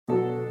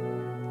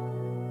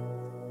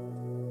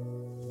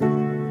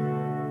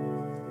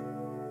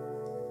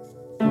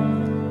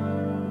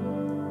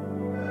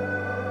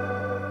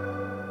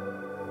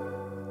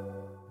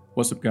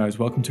What's up, guys?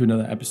 Welcome to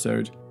another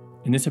episode.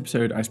 In this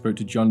episode, I spoke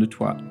to John de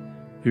Toit,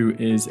 who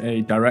is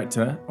a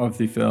director of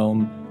the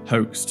film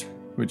HOAXED,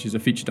 which is a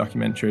feature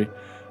documentary,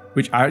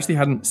 which I actually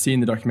hadn't seen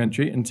the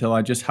documentary until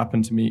I just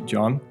happened to meet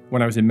John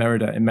when I was in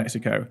Mérida in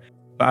Mexico.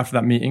 But after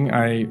that meeting,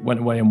 I went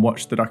away and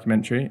watched the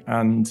documentary,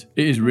 and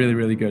it is really,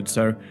 really good.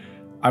 So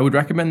I would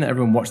recommend that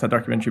everyone watch that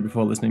documentary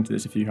before listening to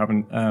this if you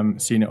haven't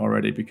seen it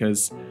already,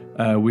 because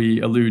we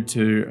allude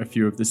to a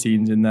few of the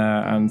scenes in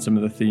there and some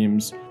of the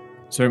themes.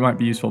 So it might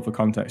be useful for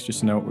context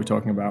just to know what we're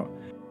talking about.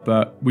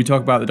 But we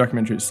talk about the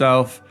documentary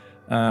itself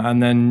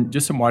and then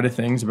just some wider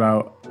things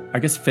about, I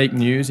guess, fake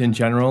news in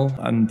general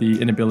and the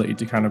inability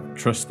to kind of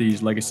trust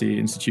these legacy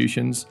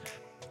institutions.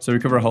 So we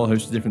cover a whole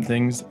host of different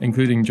things,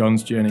 including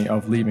John's journey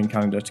of leaving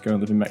Canada to go and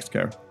live in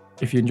Mexico.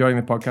 If you're enjoying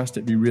the podcast,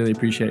 it'd be really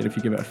appreciated if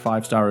you give it a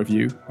 5-star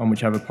review on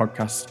whichever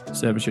podcast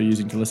service you're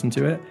using to listen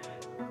to it.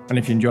 And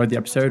if you enjoyed the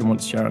episode and want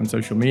to share it on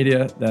social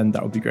media, then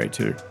that would be great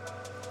too.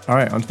 All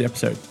right, on to the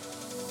episode.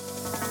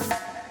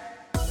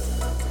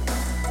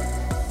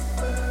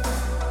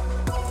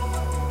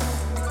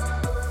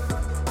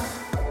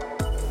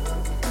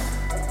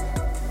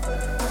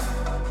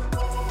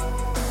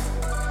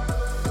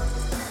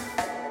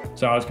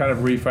 So I was kind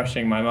of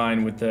refreshing my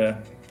mind with the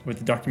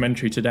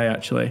documentary today,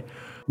 actually.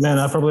 Man,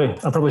 I probably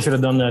should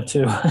have done that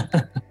too.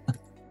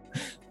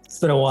 It's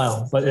been a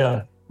while, but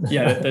yeah.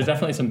 Yeah, there's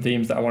definitely some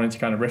themes that I wanted to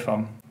kind of riff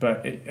on,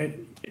 but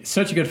it's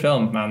such a good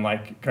film, man.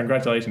 Like,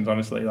 congratulations,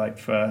 honestly. Like,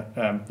 for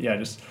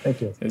just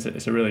thank you.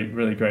 It's a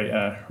really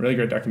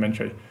great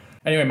documentary.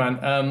 Anyway,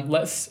 man,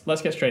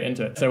 let's get straight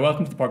into it. So,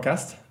 welcome to the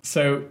podcast.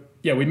 So,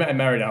 yeah, we met in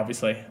Mérida,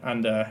 obviously,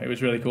 and it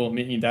was really cool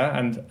meeting you there.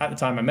 And at the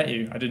time I met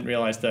you, I didn't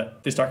realize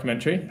that this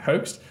documentary,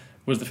 HOAXED,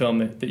 was the film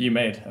that you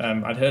made.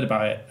 I'd heard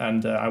about it,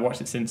 and I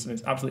watched it since, and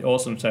it's absolutely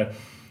awesome. So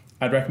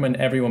I'd recommend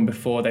everyone,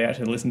 before they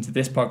actually listen to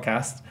this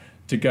podcast,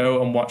 to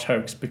go and watch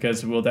HOAXED,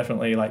 because we'll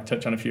definitely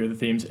touch on a few of the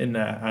themes in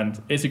there.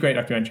 And it's a great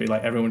documentary.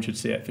 Everyone should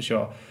see it for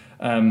sure.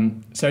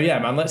 So yeah,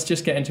 man, let's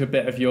just get into a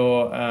bit of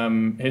your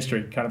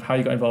history, kind of how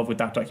you got involved with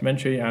that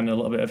documentary, and a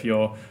little bit of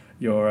your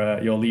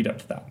lead up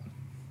to that.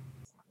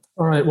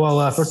 All right.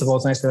 Well, first of all,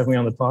 thanks for having me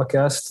on the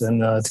podcast,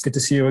 and it's good to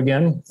see you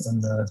again.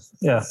 And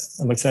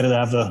I'm excited to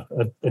have a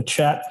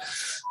chat.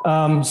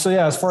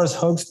 As far as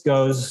HOAXED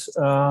goes,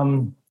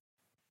 I'll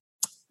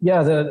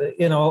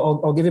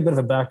give you a bit of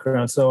a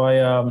background. So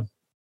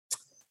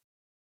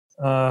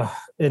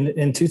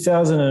in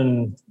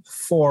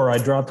 2004, I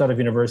dropped out of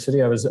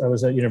university. I was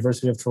at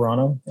University of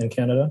Toronto in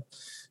Canada.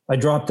 I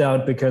dropped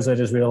out because I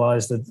just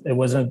realized that it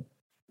wasn't,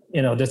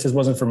 this just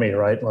wasn't for me,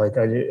 right?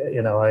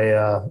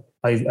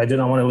 I did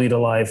not want to lead a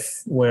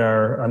life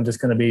where I'm just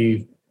going to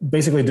be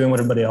basically doing what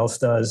everybody else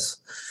does.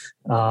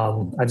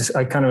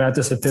 I kind of had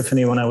this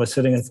epiphany when I was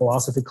sitting in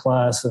philosophy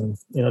class, and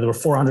there were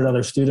 400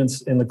 other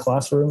students in the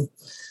classroom,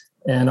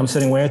 and I'm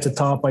sitting way at the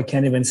top. I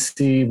can't even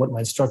see what my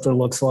instructor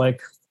looks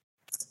like,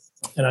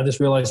 and I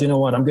just realized, I'm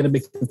going to be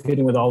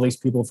competing with all these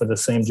people for the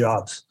same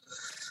jobs.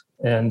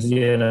 And,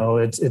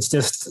 it's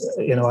just,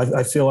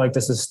 I feel like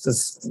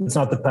it's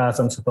not the path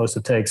I'm supposed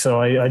to take.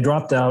 So I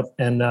dropped out,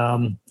 and,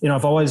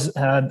 I've always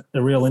had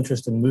a real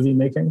interest in movie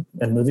making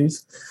and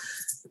movies.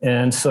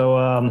 And so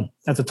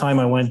at the time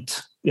I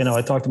went,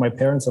 I talked to my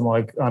parents. I'm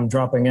like, I'm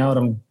dropping out.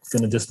 I'm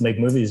going to just make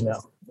movies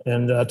now.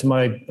 And to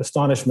my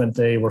astonishment,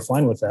 they were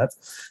fine with that.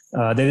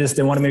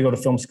 They wanted me to go to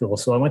film school.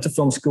 So I went to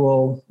film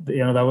school.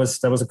 That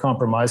was a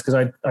compromise,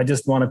 because I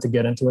just wanted to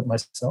get into it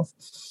myself.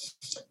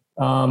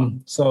 I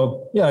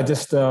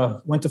just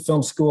went to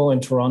film school in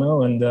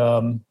Toronto, and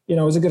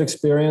it was a good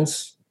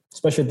experience,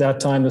 especially at that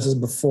time. This is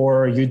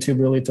before YouTube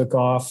really took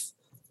off,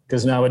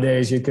 because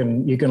nowadays you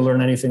can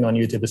learn anything on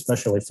YouTube,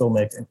 especially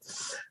filmmaking.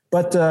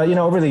 But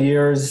over the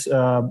years,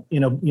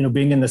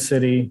 being in the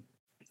city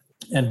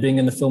and being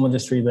in the film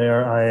industry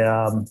there,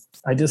 I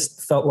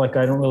just felt like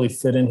I don't really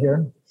fit in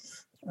here.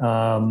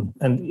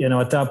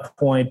 At that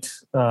point,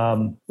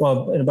 in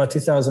about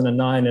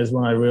 2009 is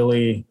when I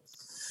really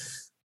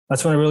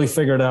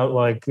figured out,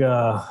 I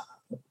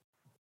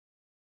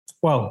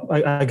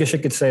guess you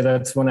could say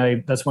that's when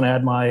I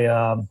had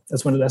my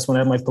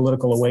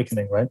political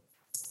awakening, right?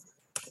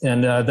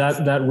 And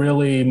that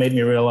really made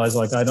me realize,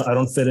 I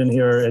don't fit in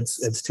here.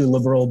 It's too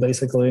liberal,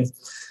 basically.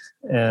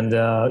 And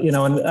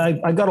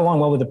I got along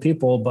well with the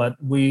people, but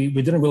we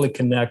didn't really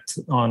connect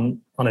on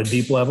a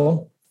deep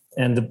level.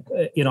 And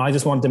I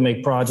just wanted to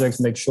make projects,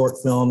 make short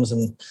films,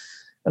 and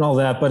all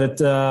that. But it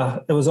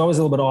was always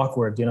a little bit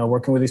awkward,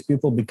 working with these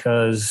people,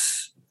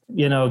 because,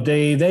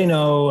 they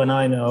know and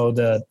I know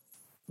that,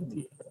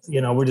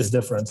 we're just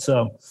different.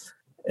 So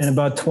in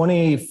about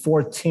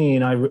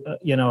 2014, I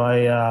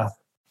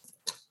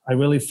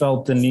really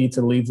felt the need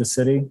to leave the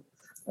city.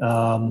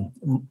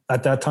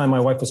 At that time, my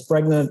wife was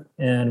pregnant,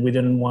 and we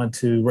didn't want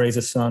to raise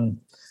a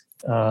son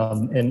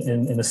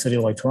in a city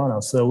like Toronto.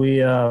 So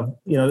we, long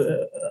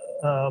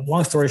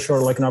story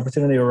short, an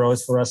opportunity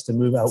arose for us to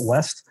move out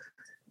west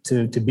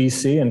to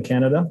BC in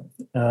Canada,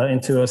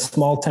 into a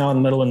small town in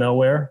the middle of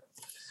nowhere.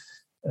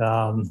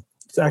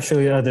 It's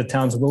actually the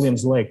town's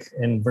Williams Lake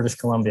in British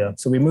Columbia.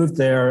 So we moved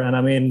there, and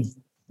I mean,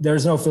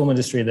 there's no film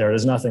industry there.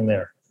 There's nothing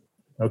there.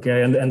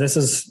 Okay. And this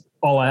is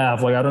all I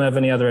have. Like, I don't have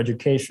any other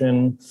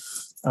education.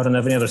 I don't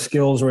have any other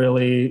skills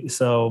really.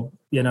 So,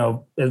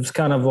 it's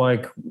kind of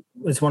like,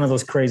 it's one of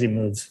those crazy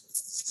moves.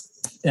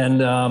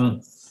 And,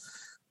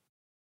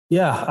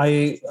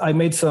 I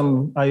made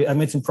some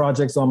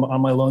projects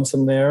on my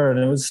lonesome there, and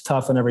it was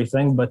tough and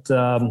everything, but,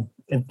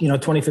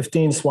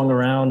 2015 swung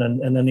around,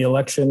 and then the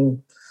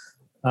election,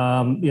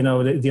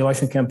 the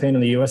election campaign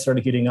in the US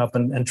started heating up,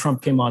 and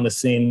Trump came on the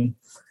scene,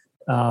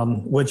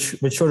 which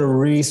sort of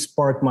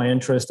re-sparked my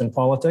interest in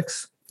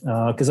politics.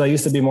 Cause I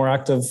used to be more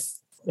active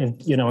in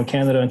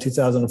Canada in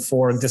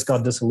 2004 and just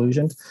got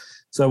disillusioned.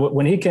 So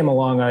when he came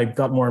along, I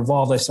got more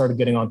involved. I started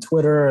getting on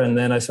Twitter, and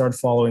then I started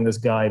following this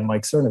guy,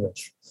 Mike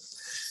Cernovich.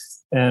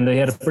 And he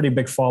had a pretty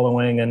big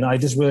following, and I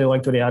just really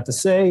liked what he had to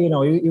say.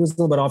 He was a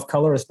little bit off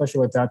color,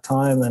 especially at that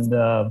time. And,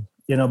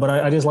 but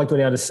I just liked what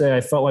he had to say.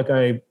 I felt like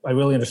I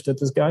really understood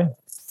this guy.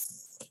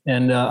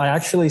 And I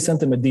actually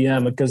sent him a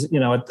DM because,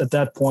 at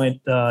that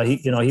point,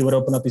 he would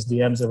open up his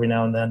DMs every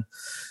now and then.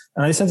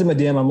 And I sent him a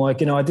DM. I'm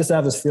like, I just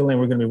have this feeling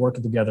we're going to be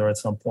working together at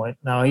some point.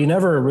 Now, he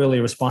never really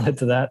responded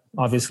to that,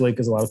 obviously,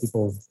 because a lot of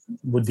people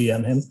would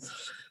DM him.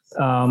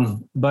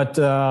 But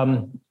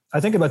I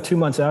think about 2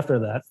 months after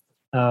that,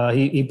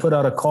 he put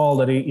out a call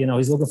that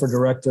he's looking for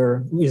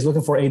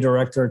a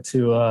director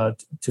to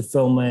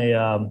film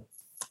a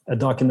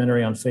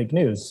documentary on fake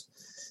news.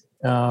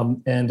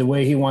 And the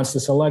way he wants to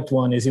select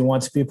one is he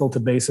wants people to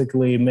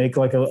basically make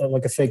like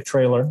a fake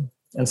trailer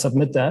and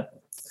submit that.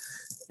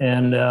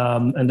 And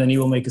then he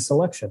will make a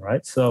selection,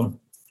 right? So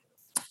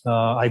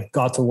I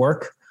got to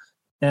work,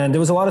 and there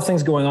was a lot of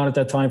things going on at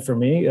that time for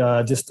me.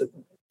 In terms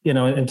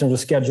of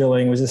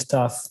scheduling, it was just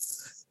tough.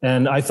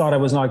 And I thought I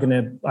was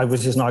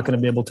just not going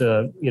to be able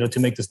to, to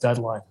make this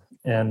deadline.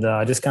 And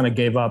I just kind of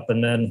gave up,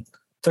 and then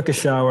took a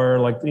shower,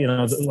 like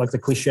the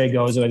cliche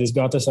goes. And I just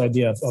got this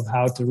idea of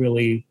how to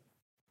really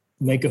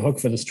make a hook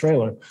for this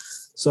trailer.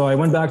 So I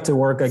went back to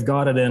work, I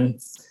got it in,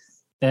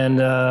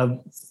 and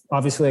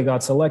obviously I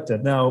got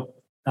selected. Now,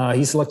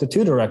 he selected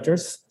 2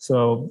 directors.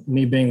 So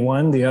me being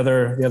one, the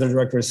other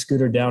director is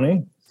Scooter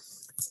Downey.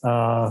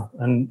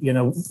 And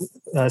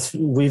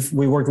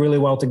we worked really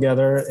well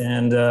together,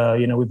 and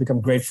we've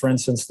become great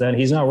friends since then.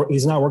 He's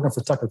now working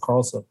for Tucker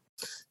Carlson.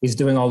 He's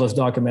doing all those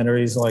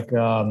documentaries like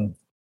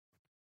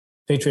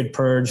Patriot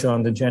Purge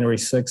on the January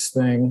 6th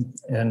thing,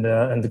 and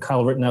the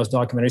Kyle Rittenhouse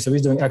documentary. So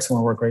he's doing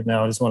excellent work right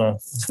now. I just want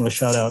to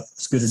shout out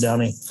Scooter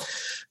Downey.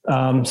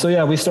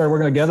 We started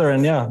working together,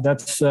 and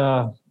that's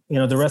the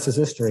rest is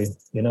history.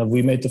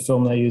 We made the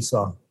film that you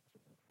saw.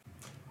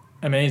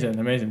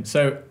 Amazing.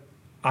 So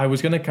I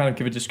was going to kind of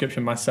give a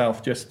description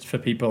myself, just for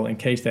people in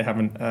case they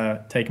haven't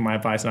taken my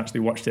advice and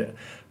actually watched it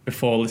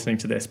before listening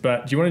to this.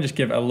 But do you want to just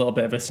give a little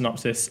bit of a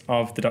synopsis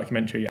of the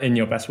documentary in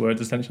your best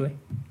words, essentially?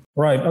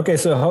 Right. Okay.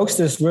 So HOAXED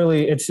is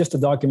it's just a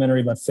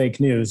documentary about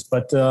fake news,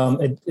 but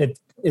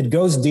it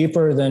goes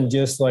deeper than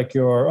just like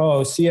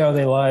see how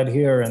they lied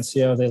here and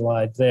see how they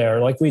lied there.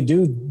 Like we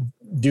do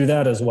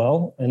that as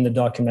well in the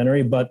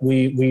documentary, but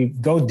we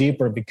go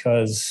deeper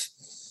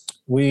because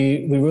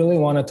we really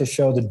wanted to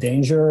show the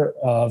danger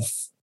of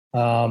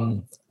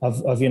the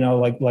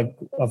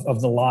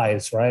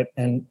lies, right?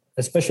 And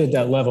especially at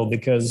that level,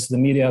 because the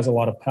media has a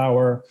lot of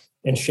power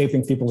in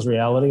shaping people's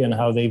reality and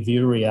how they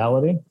view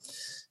reality.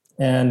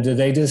 And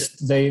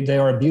they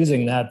are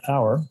abusing that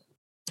power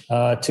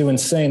to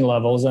insane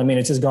levels. I mean,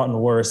 it's just gotten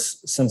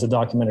worse since the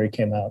documentary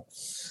came out.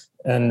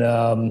 And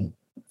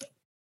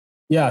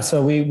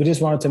so we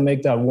just wanted to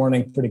make that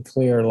warning pretty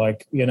clear.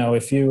 Like,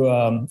 if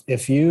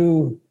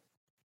you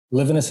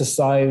live in a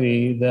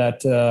society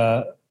that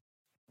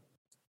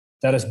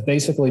is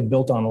basically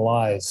built on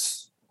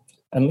lies,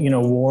 and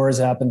wars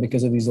happen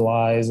because of these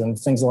lies, and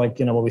things like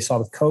what we saw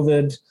with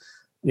COVID,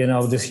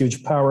 this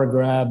huge power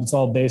grab. It's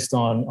all based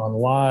on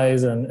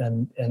lies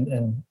and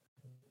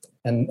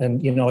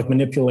like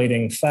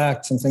manipulating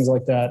facts and things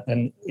like that,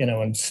 and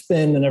and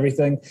spin and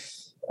everything.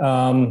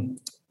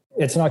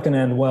 It's not going to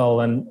end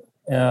well, and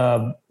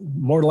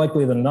more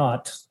likely than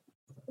not,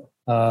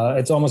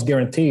 it's almost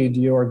guaranteed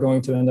you are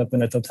going to end up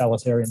in a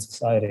totalitarian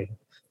society.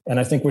 And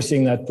I think we're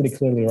seeing that pretty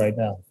clearly right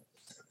now.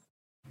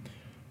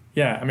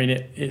 Yeah, I mean,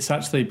 it's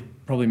actually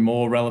probably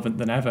more relevant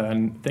than ever,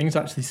 and things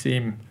actually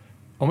seem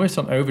almost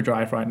on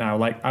overdrive right now.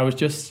 Like I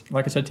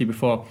said to you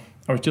before,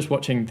 I was just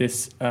watching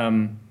this,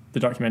 the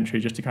documentary,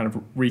 just to kind of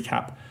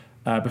recap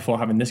before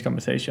having this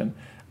conversation.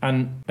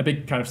 And a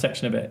big kind of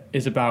section of it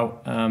is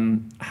about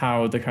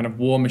how the kind of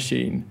war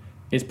machine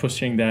is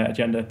pushing their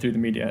agenda through the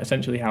media.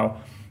 Essentially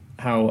how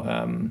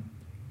kind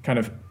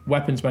of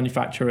weapons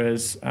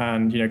manufacturers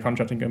and,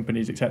 contracting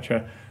companies,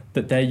 etc.,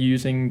 that they're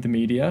using the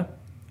media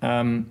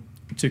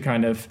to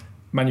kind of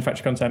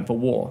manufacture content for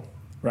war,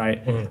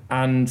 right? Mm-hmm.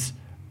 And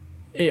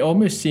it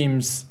almost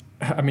seems,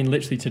 I mean,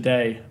 literally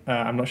today,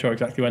 I'm not sure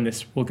exactly when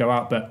this will go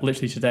out, but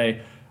literally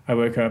today I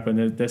woke up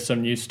and there's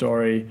some news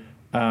story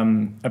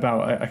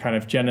about a kind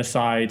of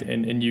genocide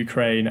in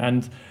Ukraine.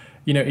 And,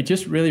 it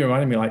just really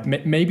reminded me, like,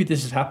 maybe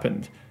this has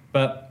happened,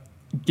 but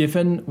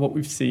given what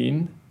we've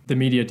seen the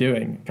media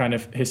doing kind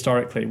of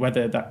historically,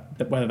 whether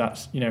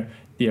that's, you know,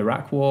 the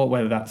Iraq war,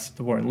 whether that's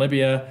the war in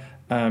Libya,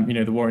 you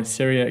know, the war in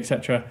Syria,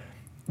 etc.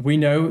 We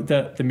know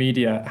that the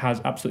media has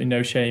absolutely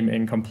no shame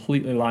in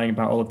completely lying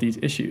about all of these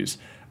issues.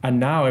 And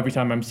now every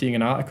time I'm seeing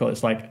an article,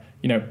 it's like,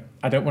 you know,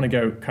 I don't want to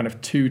go kind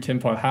of too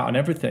tinfoil hat on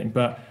everything,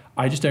 but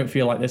I just don't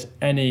feel like there's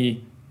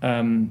any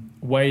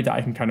way that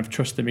I can kind of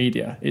trust the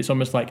media. It's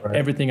almost like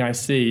everything I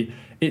see,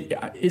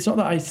 it's not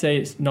that I say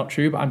it's not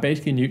true, but I'm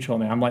basically neutral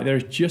now. I'm like, there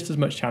is just as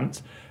much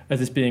chance as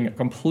this being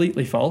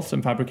completely false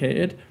and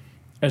fabricated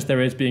as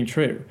there is being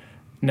true.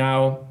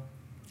 Now,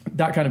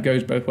 that kind of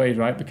goes both ways,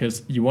 right?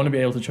 Because you want to be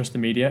able to trust the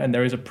media, and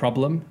there is a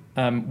problem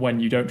when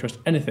you don't trust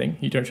anything.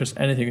 You don't trust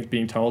anything that's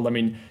being told. I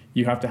mean,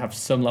 you have to have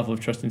some level of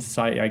trust in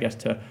society, I guess,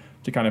 to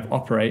kind of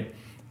operate.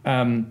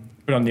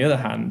 But on the other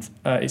hand,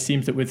 it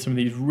seems that with some of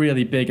these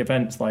really big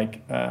events,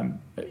 like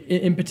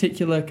in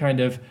particular kind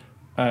of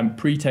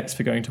pretext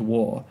for going to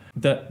war,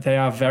 that they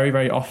are very,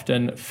 very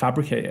often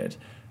fabricated.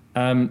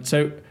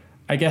 So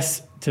I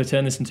guess to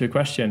turn this into a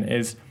question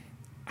is,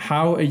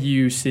 how are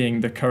you seeing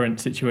the current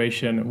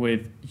situation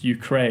with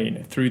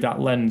Ukraine through that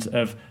lens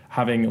of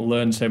having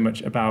learned so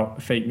much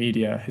about fake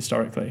media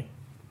historically?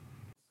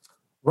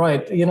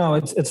 Right. You know,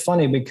 it's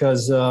funny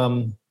because,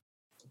 you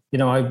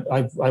know,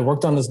 I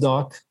worked on this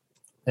doc,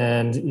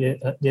 and,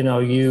 you know,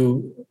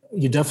 you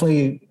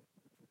definitely,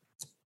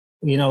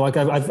 you know, like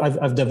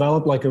I've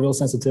developed like a real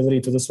sensitivity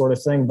to this sort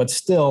of thing, but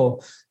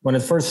still, when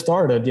it first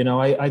started, you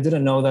know, I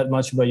didn't know that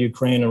much about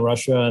Ukraine and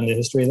Russia and the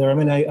history there. I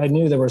mean, I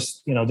knew there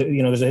was, you know,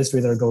 there's a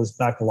history there that goes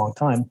back a long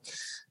time,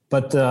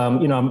 but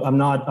you know, I'm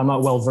not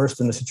well versed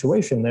in the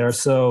situation there.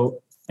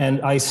 So,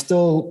 and I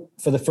still,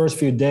 for the first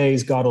few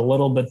days, got a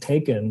little bit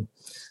taken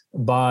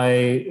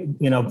by,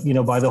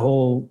 by the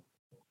whole,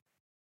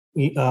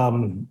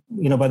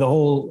 by the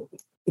whole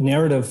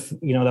narrative,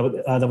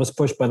 that was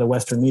pushed by the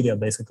Western media,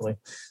 basically.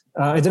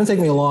 It didn't take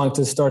me long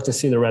to start to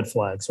see the red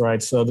flags,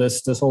 right? So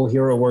this whole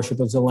hero worship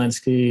of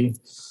Zelensky,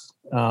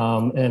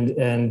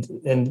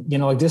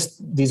 and like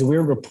these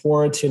weird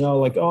reports,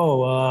 like,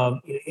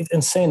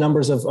 insane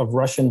numbers of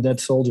Russian dead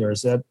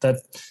soldiers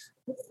that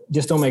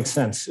just don't make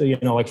sense.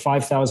 Like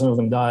 5,000 of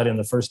them died in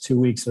the first 2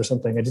 weeks or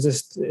something. It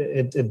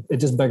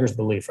just beggars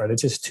belief, right?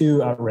 It's just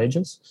too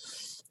outrageous.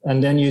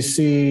 And then you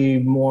see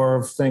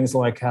more things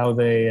like how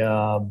they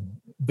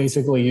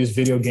basically use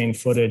video game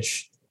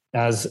footage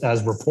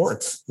as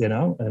reports,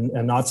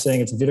 and not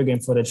saying it's video game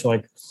footage.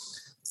 Like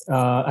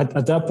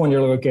at that point,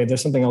 you're like, okay,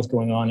 there's something else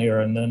going on here.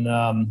 And then,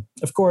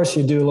 of course,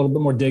 you do a little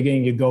bit more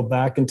digging. You go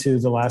back into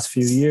the last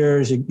few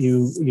years.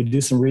 You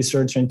do some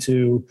research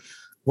into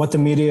what the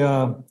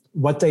media,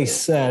 what they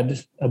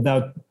said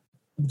about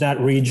that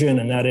region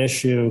and that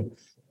issue,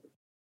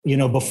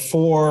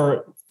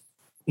 before,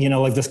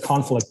 like this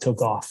conflict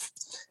took off.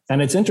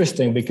 And it's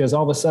interesting because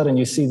all of a sudden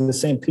you see the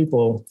same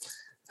people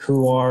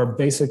who are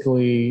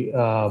basically,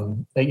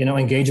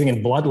 engaging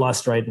in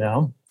bloodlust right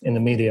now in the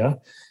media.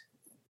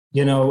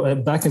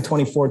 Back in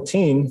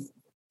 2014,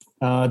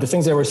 the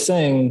things they were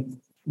saying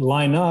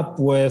line up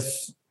with,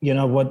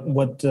 what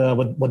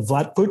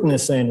Vlad Putin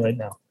is saying right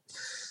now.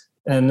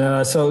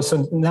 And so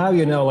now,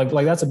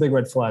 like that's a big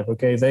red flag.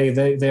 Okay.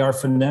 They are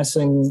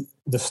finessing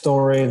the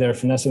story. They're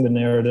finessing the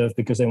narrative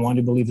because they want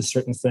to believe a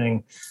certain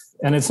thing.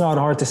 And it's not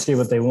hard to see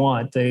what they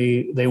want.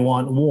 They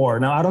want war.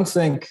 Now, I don't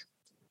think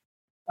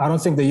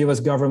the U.S.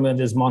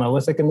 government is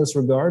monolithic in this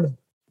regard,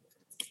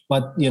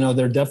 but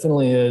there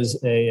definitely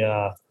is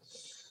a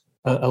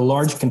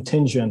large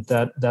contingent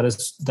that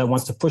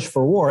wants to push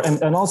for war.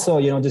 And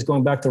also, just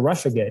going back to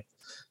Russiagate,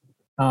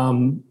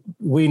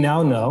 we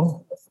now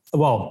know,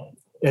 well,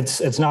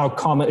 it's now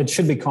common. It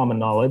should be common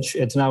knowledge.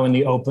 It's now in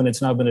the open.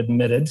 It's now been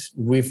admitted.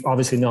 We've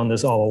obviously known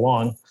this all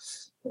along,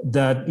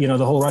 that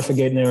the whole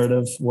Russiagate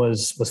narrative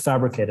was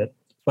fabricated.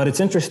 But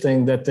it's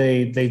interesting that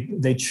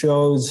they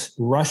chose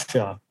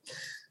Russia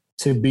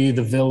to be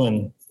the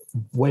villain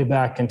way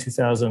back in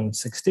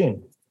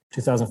 2015,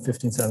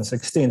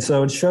 2016.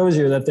 So it shows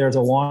you that there's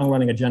a long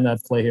running agenda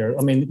at play here.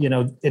 I mean,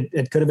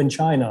 it could have been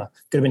China,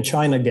 could have been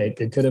Chinagate,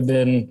 it could have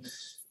been,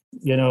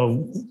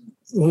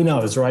 who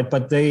knows, right?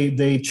 But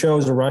they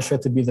chose Russia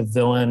to be the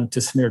villain to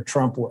smear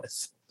Trump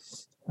with.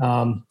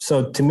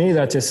 So to me,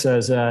 that just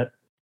says that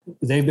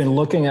they've been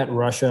looking at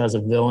Russia as a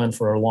villain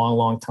for a long,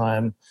 long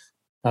time.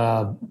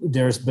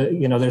 There's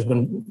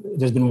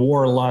been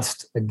war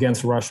lust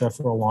against Russia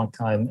for a long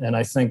time, and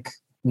I think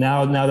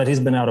now that he's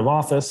been out of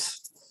office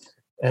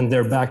and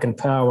they're back in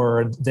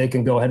power, they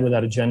can go ahead with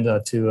that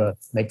agenda to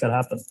make that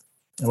happen.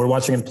 And we're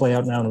watching it play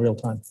out now in real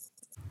time.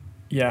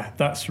 Yeah,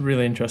 that's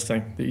really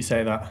interesting that you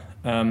say that.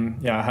 I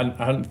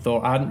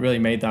hadn't really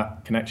made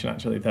that connection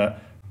actually.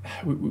 That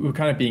we were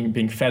kind of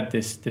being fed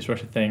this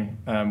Russia thing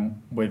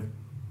with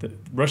the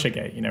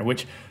Russiagate,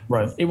 which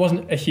it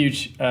wasn't a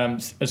huge,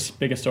 as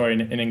big a story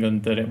in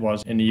England that it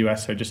was in the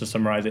US. So just to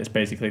summarize it, it's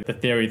basically the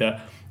theory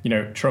that,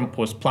 Trump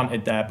was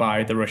planted there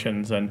by the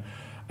Russians. And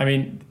I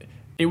mean,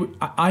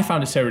 I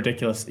found it so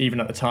ridiculous even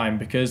at the time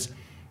because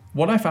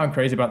what I found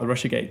crazy about the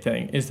Russiagate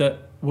thing is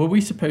that were we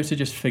supposed to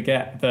just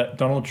forget that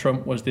Donald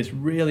Trump was this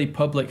really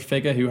public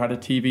figure who had a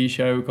TV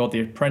show called The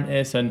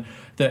Apprentice, and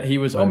that he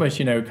was almost,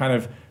 kind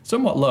of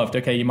somewhat loved?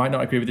 Okay, you might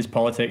not agree with his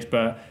politics,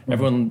 but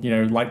everyone,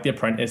 liked The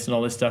Apprentice and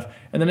all this stuff.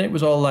 And then it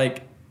was all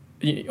like,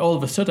 all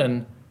of a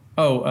sudden,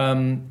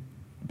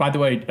 by the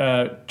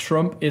way,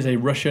 Trump is a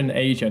Russian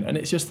agent. And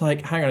it's just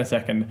like, hang on a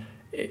second.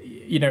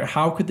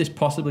 How could this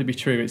possibly be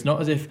true? It's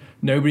not as if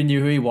nobody knew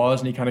who he was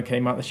and he kind of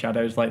came out of the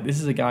shadows. Like, this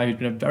is a guy who's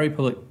been a very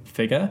public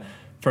figure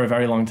for a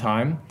very long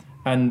time.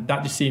 And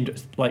that just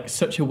seemed like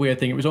such a weird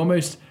thing. It was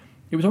almost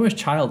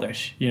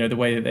childish, the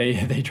way that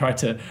they tried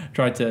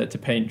to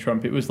paint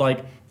Trump. It was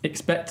like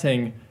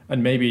expecting,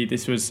 and maybe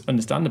this was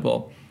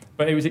understandable,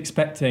 but it was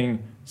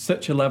expecting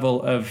such a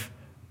level of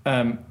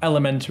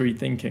elementary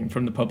thinking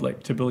from the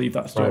public to believe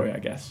that story, right. I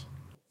guess.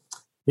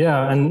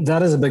 Yeah, and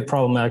that is a big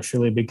problem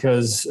actually,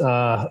 because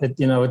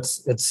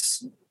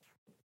it's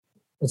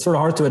sort of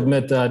hard to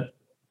admit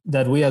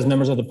that we as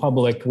members of the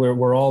public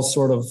we're all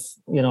sort of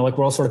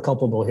we're all sort of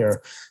culpable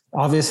here.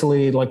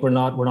 Obviously, like we're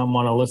not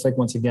monolithic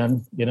once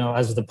again,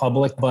 as the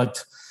public,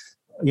 but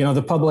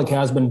the public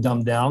has been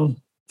dumbed down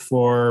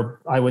for,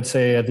 I would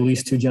say, at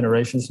least 2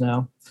 generations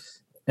now,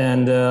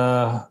 and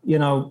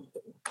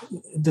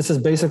this is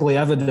basically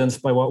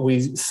evidenced by what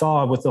we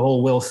saw with the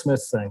whole Will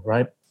Smith thing,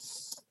 right?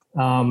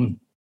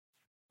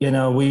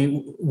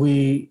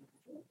 We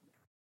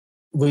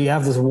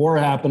have this war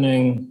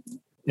happening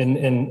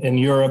in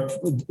Europe.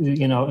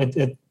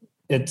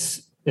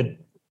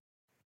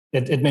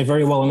 It may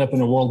very well end up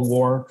in a world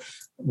war.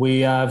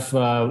 We have,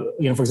 for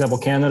example,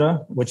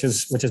 Canada, which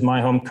is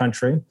my home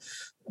country,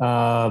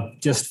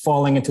 just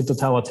falling into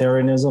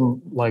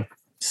totalitarianism,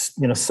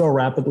 so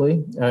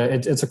rapidly.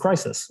 It's a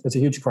crisis. It's a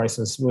huge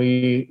crisis.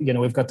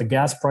 We've got the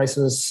gas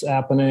prices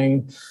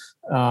happening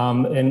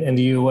in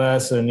the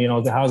U.S. and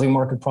the housing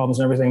market problems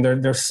and everything.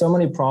 There's so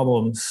many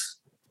problems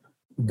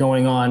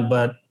going on,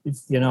 but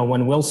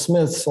when Will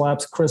Smith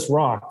slaps Chris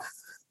Rock,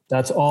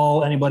 that's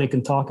all anybody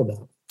can talk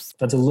about.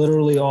 That's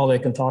literally all they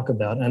can talk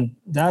about, and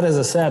that is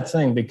a sad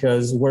thing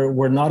because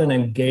we're not an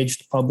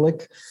engaged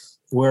public.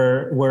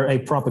 We're a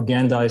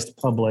propagandized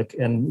public,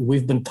 and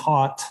we've been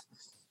taught,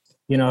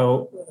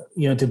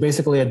 to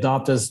basically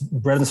adopt as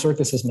bread and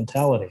circuses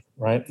mentality.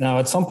 Right now,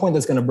 at some point,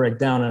 that's going to break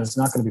down, and it's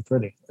not going to be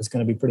pretty. It's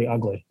going to be pretty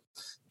ugly.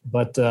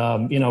 But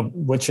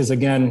which is,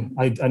 again,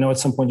 I know at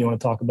some point you want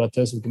to talk about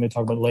this. We can maybe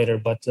talk about it later.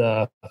 But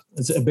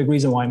it's a big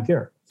reason why I'm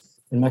here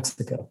in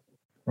Mexico,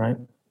 right?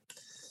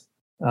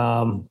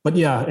 But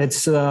yeah, it's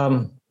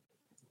sad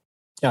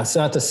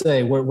to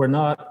say we're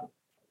not.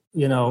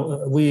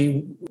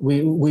 We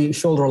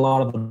shoulder a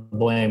lot of the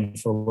blame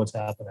for what's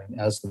happening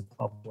as the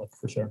public,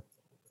 for sure.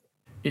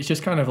 It's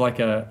just kind of like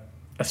a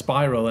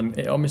spiral, and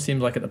it almost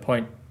seems like at the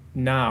point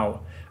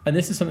now, and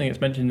this is something that's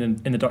mentioned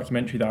in the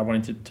documentary that I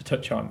wanted to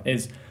touch on,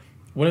 is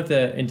one of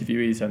the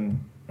interviewees, and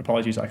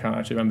apologies, I can't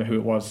actually remember who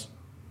it was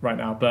right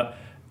now, but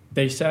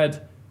they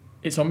said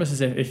it's almost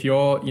as if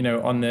you're,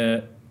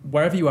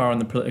 wherever you are on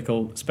the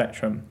political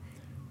spectrum,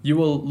 you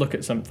will look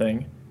at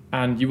something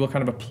and you will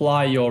kind of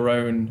apply your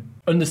own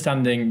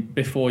understanding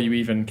before you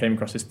even came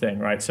across this thing,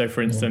 right? So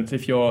for instance,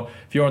 if you're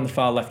on the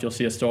far left, you'll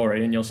see a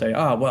story and you'll say,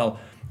 well,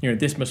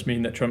 this must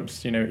mean that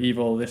Trump's,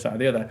 evil, this, that, or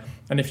the other.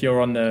 And if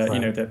you're on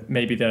the,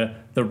 maybe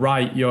the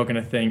right, you're going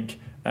to think,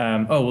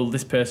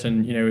 this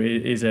person,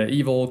 is an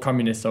evil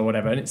communist or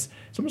whatever. And it's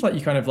almost like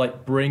you kind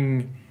of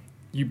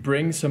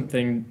bring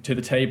something to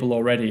the table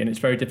already, and it's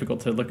very difficult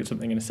to look at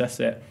something and assess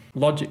it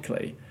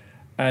logically.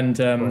 And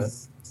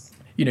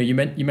you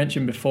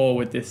mentioned before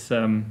with this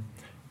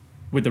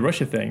with the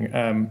Russia thing,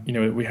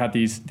 we had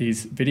these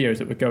videos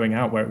that were going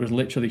out where it was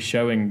literally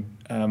showing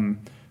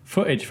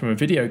footage from a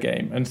video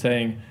game and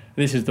saying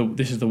this is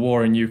the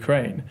war in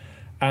Ukraine,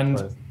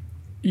 and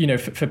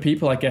for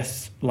people, I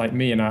guess, like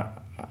me, and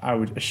I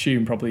would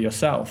assume probably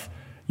yourself,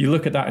 you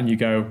look at that and you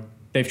go,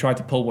 they've tried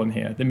to pull one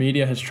here. The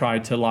media has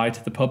tried to lie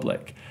to the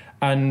public.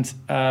 And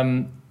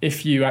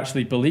if you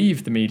actually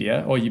believe the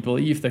media, or you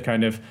believe the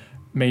kind of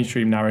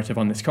mainstream narrative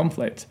on this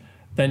conflict,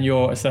 then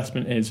your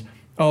assessment is,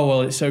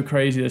 it's so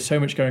crazy, there's so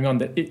much going on,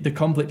 that the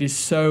conflict is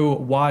so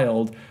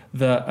wild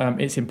that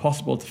it's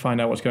impossible to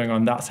find out what's going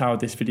on. That's how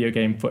this video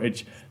game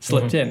footage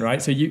slipped in,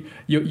 right? So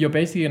you're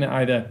basically going to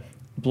either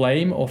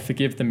blame or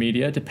forgive the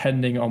media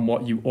depending on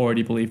what you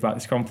already believe about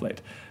this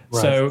conflict.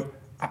 Right. So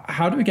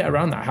how do we get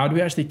around that? How do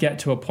we actually get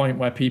to a point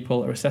where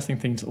people are assessing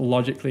things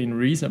logically and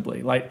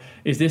reasonably?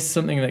 Is this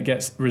something that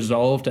gets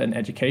resolved at an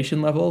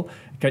education level?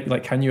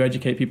 Can you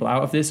educate people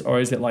out of this? Or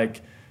is it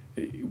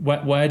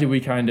where do we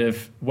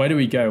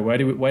go? Where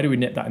do we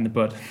nip that in the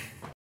bud?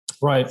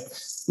 Right.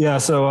 Yeah.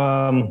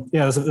 So,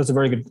 that's a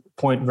very good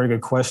point. Very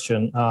good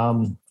question.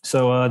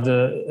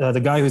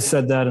 The guy who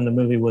said that in the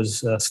movie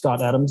was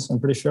Scott Adams.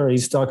 I'm pretty sure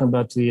he's talking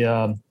about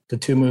the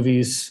 2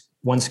 movies,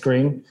 one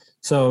screen.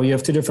 So you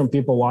have 2 different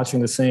people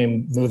watching the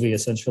same movie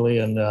essentially,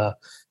 and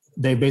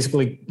they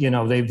basically,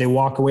 they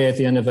walk away at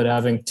the end of it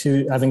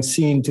having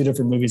seen 2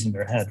 different movies in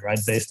their head, right,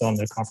 based on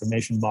their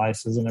confirmation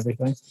biases and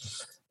everything.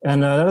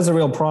 And that is a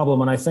real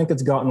problem. And I think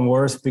it's gotten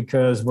worse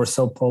because we're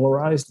so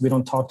polarized. We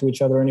don't talk to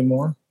each other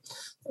anymore.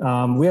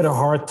 We had a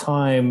hard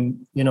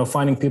time,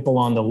 finding people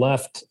on the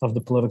left of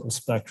the political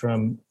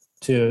spectrum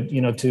to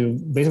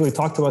basically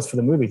talk to us for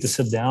the movie, to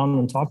sit down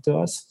and talk to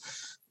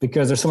us,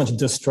 because there's so much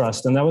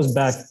distrust. And that was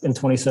back in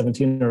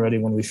 2017 already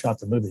when we shot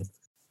the movie.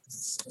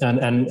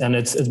 And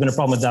it's been a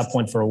problem at that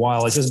point for a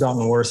while. It's just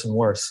gotten worse and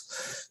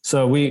worse.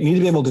 So we need to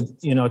be able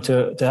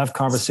to have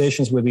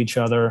conversations with each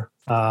other,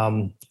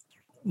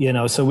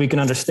 so we can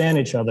understand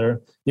each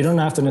other. You don't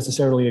have to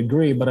necessarily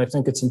agree, but I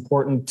think it's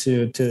important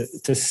to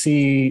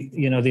see,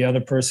 the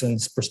other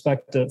person's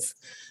perspective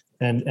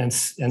and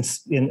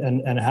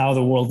how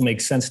the world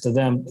makes sense to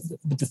them.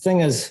 But the thing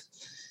is,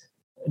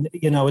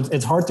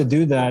 it's hard to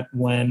do that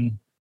when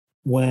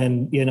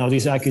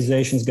these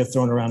accusations get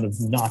thrown around of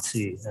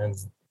Nazi and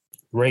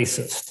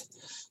racist,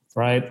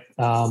 right?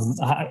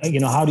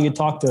 How do you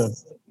talk to,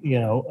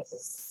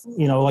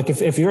 like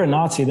if you're a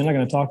Nazi, they're not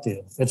going to talk to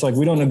you. It's like,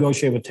 we don't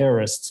negotiate with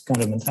terrorists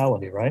kind of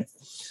mentality, right?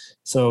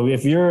 So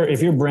if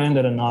you're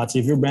branded a Nazi,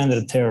 if you're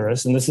branded a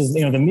terrorist, and this is,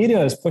 the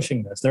media is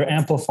pushing this, they're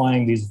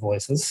amplifying these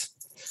voices.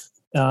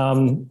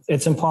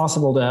 It's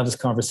impossible to have this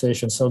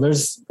conversation. So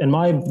in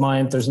my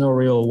mind, there's no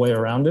real way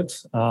around it.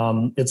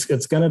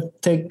 It's going to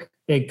take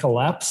a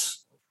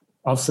collapse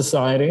of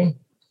society.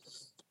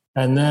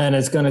 And then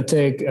it's going to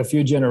take a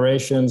few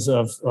generations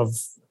of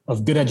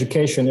good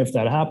education, if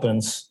that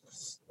happens,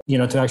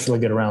 to actually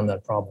get around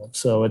that problem.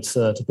 So it's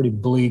a pretty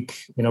bleak,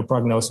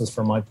 prognosis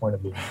from my point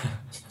of view.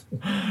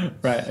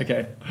 Right.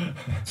 Okay.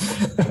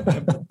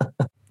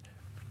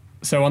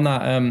 So on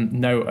that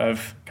note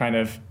of kind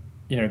of,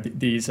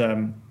 these,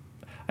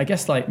 I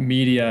guess, like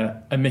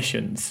media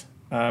emissions,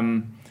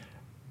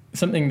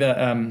 something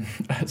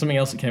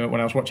else that came up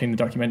when I was watching the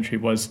documentary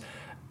was,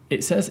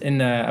 it says in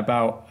there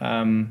about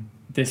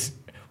this.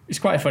 It's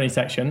quite a funny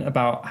section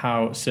about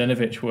how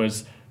Cernovich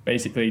was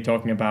basically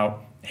talking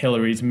about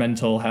Hillary's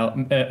mental health,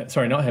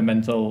 not her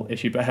mental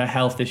issue, but her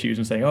health issues,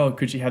 and saying, oh,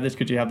 could she have this?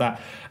 Could she have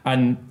that?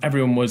 And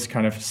everyone was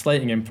kind of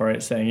slating him for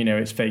it, saying,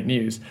 it's fake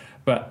news.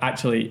 But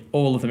actually,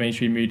 all of the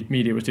mainstream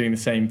media was doing the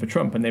same for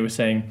Trump. And they were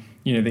saying,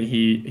 that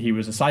he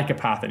was a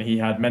psychopath and he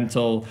had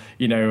mental,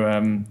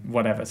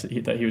 whatever, so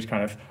that he was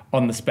kind of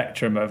on the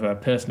spectrum of a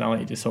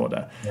personality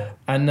disorder. Yeah.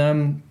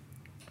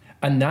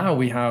 And now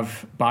we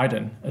have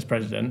Biden as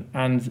president,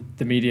 and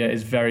the media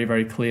is very,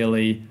 very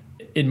clearly,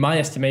 in my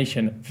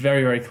estimation,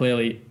 very, very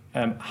clearly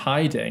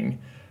hiding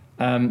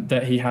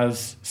that he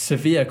has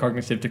severe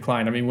cognitive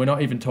decline. I mean, we're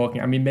not even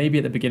talking, maybe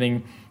at the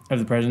beginning of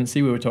the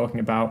presidency, we were talking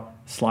about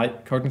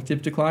slight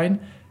cognitive decline,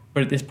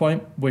 but at this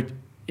point,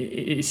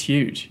 it's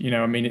huge.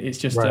 It's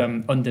just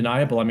right.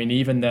 Undeniable. Even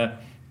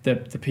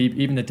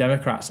even the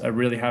Democrats are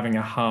really having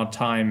a hard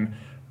time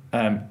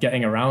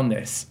getting around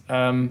this.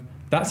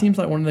 That seems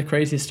like one of the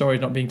craziest stories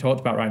not being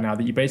talked about right now,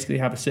 that you basically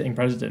have a sitting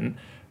president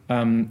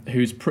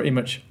who's pretty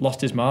much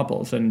lost his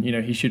marbles, and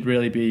he should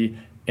really be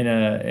in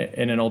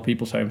an old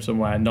people's home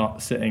somewhere,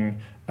 not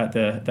sitting at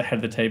the head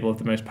of the table of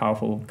the most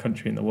powerful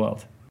country in the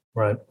world.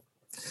 Right.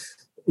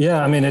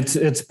 Yeah,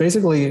 it's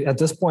basically, at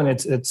this point,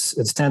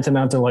 it's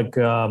tantamount to like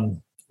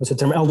what's the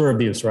term, elder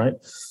abuse, right?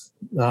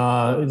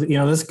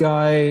 This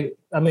guy,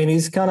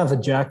 he's kind of a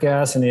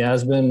jackass, and he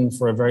has been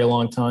for a very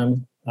long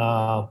time.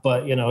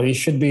 But he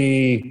should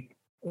be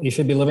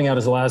living out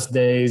his last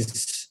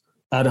days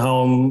at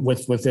home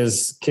with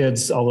his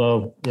kids,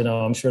 although,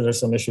 I'm sure there's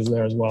some issues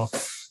there as well,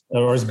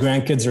 or his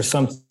grandkids or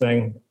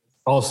something.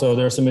 Also,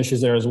 there are some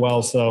issues there as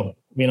well. So,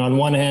 on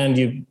one hand,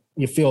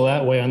 you feel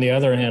that way. On the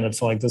other hand,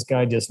 it's like, this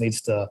guy just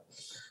needs to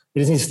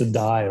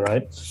die,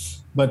 right?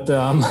 But,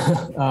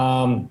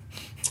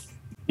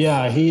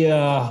 yeah,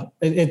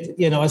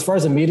 as far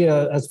as the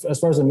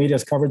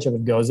media's coverage of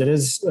it goes, it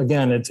is,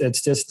 again,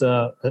 it's just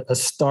a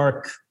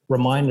stark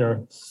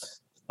reminder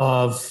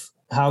of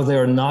how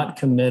they're not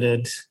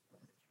committed,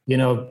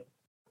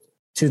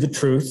 to the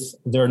truth.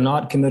 They're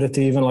not committed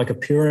to even like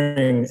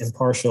appearing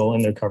impartial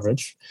in their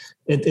coverage.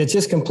 It's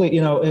just complete,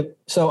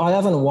 so I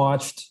haven't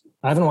watched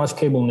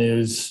cable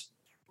news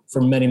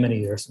for many, many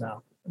years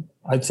now.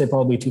 I'd say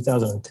probably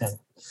 2010.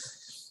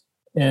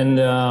 And,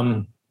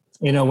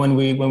 when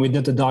we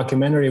did the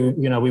documentary,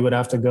 we would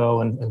have to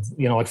go and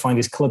like find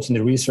these clips and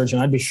do research,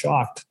 and I'd be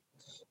shocked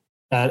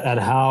at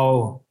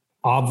how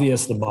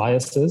obvious the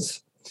bias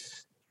is.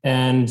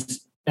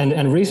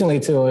 And recently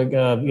too, like,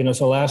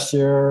 so last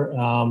year,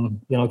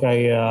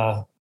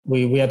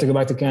 we had to go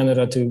back to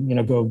Canada to, we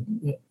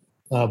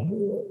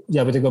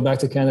had to go back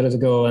to Canada to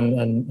go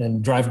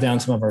and drive down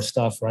some of our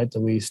stuff, right, that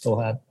we still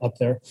had up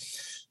there.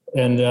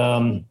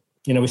 And,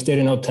 we stayed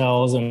in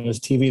hotels, and there's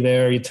TV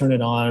there. You turn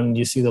it on,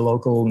 you see the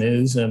local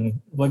news,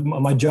 and like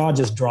my jaw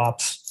just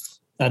drops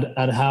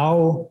at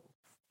how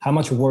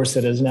much worse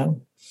it is now.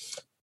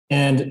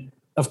 And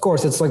of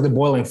course, it's like the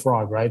boiling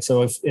frog, right?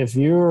 So if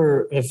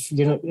you're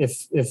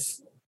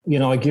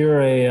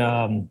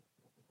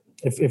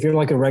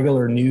like a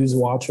regular news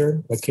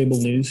watcher, a cable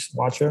news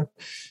watcher,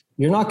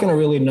 you're not going to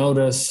really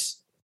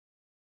notice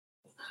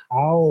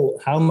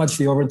how much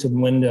the Overton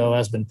window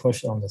has been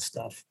pushed on this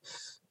stuff.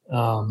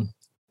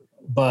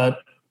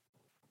 But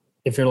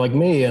if you're like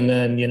me, and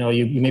then, you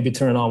maybe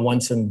turn it on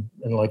once in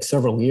like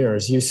several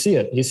years, you see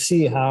it. You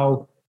see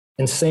how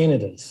insane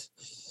it is.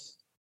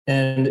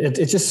 And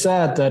it's just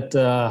sad that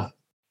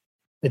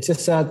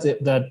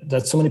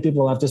that so many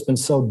people have just been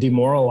so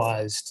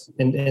demoralized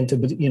into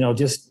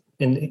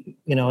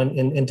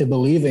into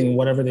believing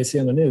whatever they see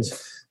on the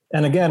news.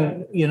 And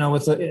again, in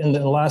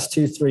the last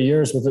 2-3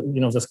 years with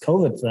this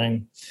COVID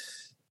thing,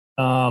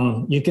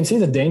 you can see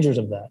the dangers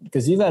of that,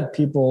 because you've had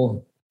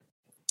people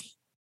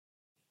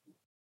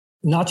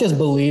not just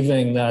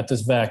believing that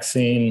this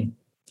vaccine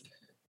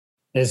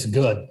is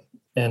good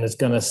and it's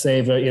going to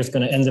save it, it's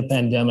going to end the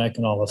pandemic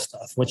and all this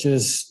stuff, which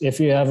is, if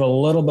you have a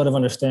little bit of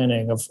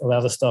understanding of how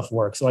this stuff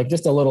works, like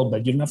just a little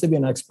bit, you don't have to be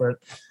an expert,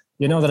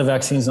 that a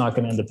vaccine is not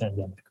going to end the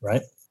pandemic,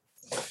 right?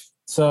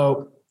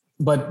 So,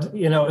 but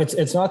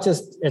it's not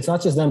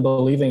just them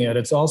believing it.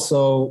 It's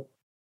also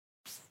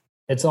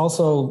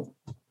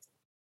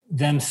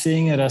them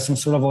seeing it as some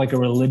sort of like a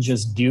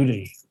religious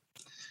duty,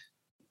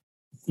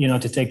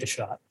 to take the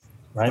shot,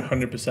 right?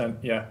 100%,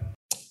 yeah.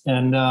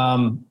 And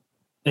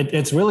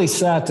it's really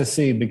sad to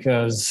see,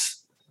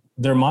 because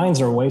their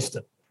minds are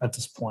wasted at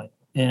this point.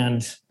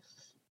 And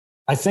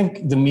I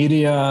think the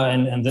media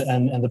and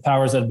the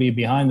powers that be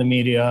behind the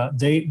media,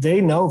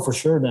 they know for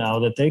sure now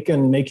that they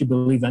can make you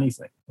believe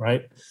anything,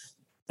 right?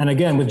 And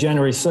again, with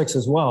January 6th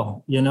as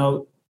well,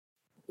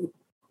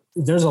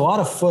 there's a lot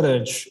of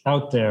footage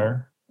out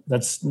there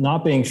that's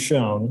not being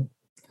shown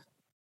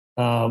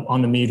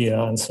on the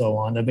media and so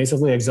on, that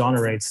basically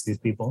exonerates these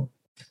people.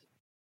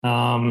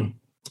 And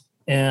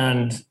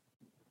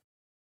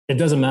it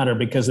doesn't matter,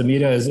 because the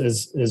media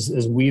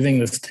is weaving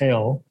this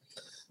tale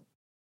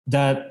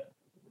that,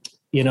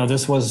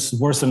 this was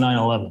worse than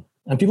 9/11,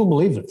 and people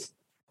believe it.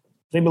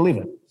 They believe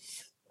it.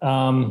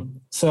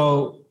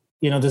 So,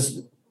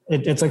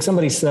 it's like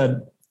somebody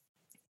said,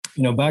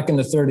 back in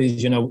the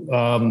 30s,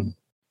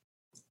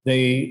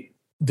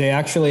 they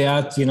actually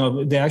had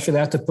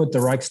to put the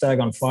Reichstag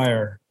on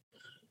fire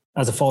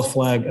as a false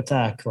flag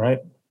attack, right?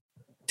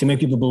 To make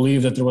people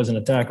believe that there was an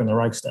attack on the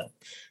Reichstag.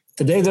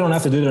 Today, they don't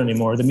have to do that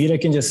anymore. The media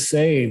can just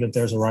say that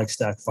there's a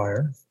Reichstag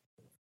fire.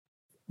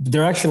 But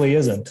there actually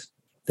isn't.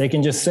 They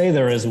can just say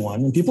there is one,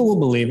 and people will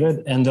believe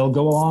it, and they'll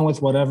go along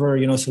with whatever,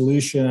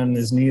 solution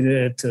is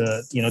needed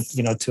to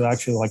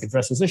actually like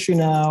address this issue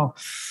now.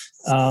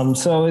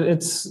 So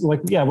it's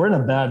like, yeah, we're in a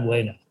bad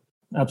way now.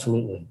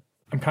 Absolutely.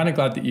 I'm kind of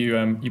glad that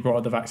you brought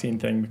up the vaccine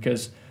thing,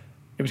 because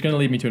it was going to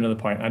lead me to another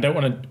point. I don't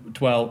want to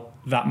dwell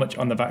that much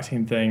on the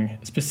vaccine thing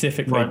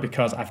specifically, right,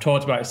 because I've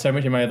talked about it so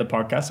much in my other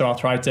podcast. So I'll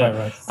try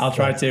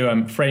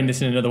to frame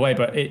this in another way.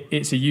 But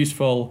it's a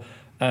useful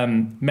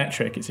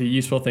metric. It's a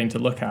useful thing to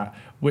look at,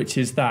 which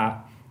is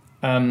that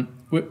when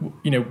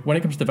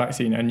it comes to the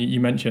vaccine, and you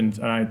mentioned,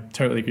 and I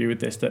totally agree with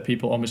this, that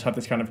people almost have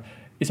this kind of,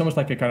 it's almost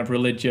like a kind of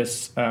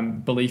religious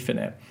belief in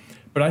it.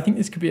 But I think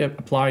this could be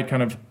applied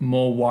kind of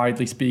more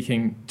widely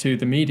speaking to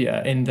the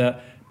media, in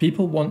that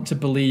people want to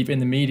believe in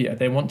the media.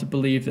 They want to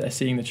believe that they're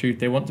seeing the truth.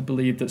 They want to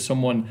believe that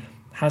someone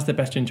has their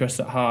best interests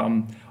at heart,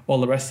 all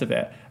the rest of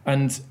it.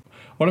 And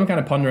what I'm kind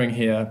of pondering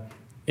here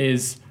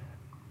is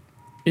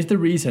the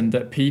reason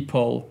that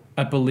people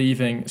are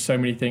believing so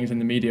many things in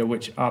the media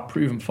which are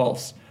proven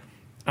false,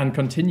 and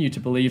continue to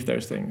believe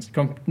those things.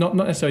 Not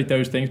necessarily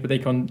those things, but they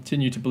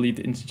continue to believe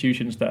the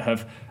institutions that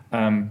have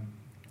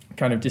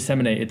kind of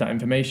disseminated that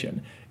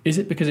information. Is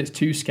it because it's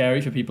too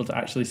scary for people to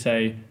actually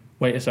say,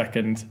 wait a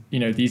second,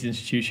 these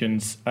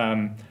institutions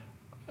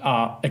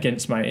are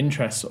against my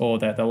interests, or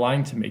they're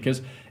lying to me?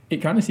 Because it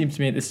kind of seems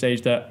to me at this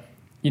stage that,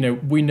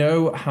 we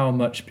know how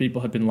much people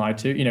have been lied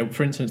to.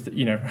 For instance,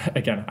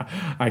 again,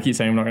 I keep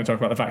saying I'm not going to talk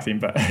about the vaccine,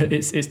 but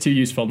it's too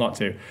useful not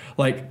to.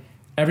 Like,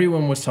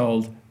 everyone was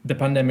told the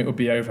pandemic would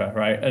be over,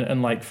 right?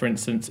 And like, for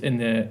instance, in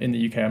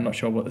the UK, I'm not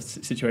sure what the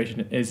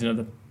situation is in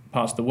other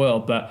parts of the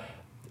world, but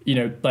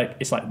like,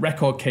 it's like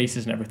record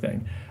cases and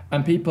everything,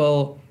 and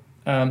people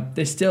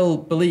they still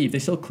believe, they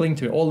still cling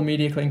to it. All the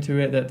media cling to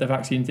it, that the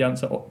vaccine's the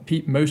answer.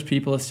 Most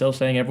people are still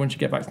saying everyone should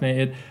get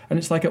vaccinated, and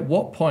it's like, at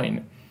what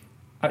point?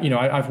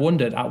 I've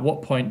wondered, at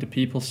what point do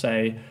people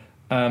say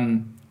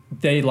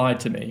they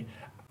lied to me?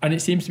 And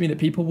it seems to me that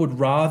people would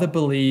rather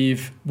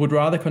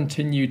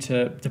continue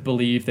to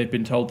believe they've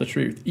been told the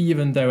truth,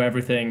 even though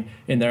everything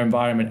in their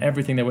environment,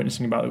 everything they're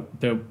witnessing about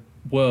the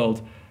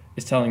world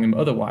is telling them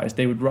otherwise.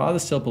 They would rather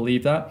still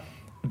believe that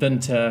than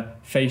to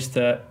face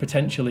the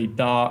potentially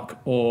dark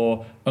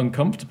or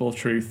uncomfortable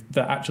truth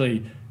that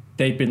actually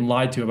they've been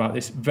lied to about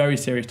this very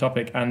serious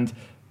topic, and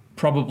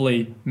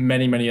probably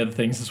many, many other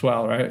things as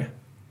well, right?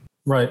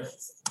 Right.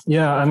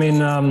 Yeah. I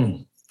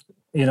mean,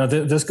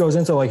 this goes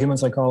into like human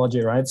psychology,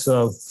 right?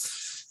 So,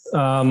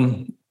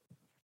 there's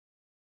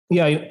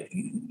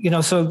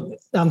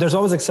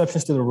always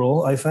exceptions to the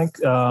rule, I think.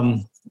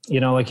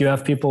 Like, you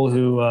have people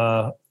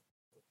who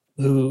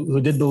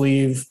did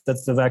believe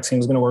that the vaccine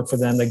was going to work for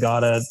them. They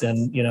got it,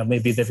 and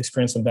maybe they've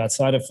experienced some bad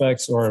side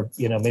effects, or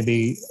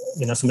maybe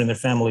somebody in their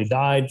family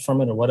died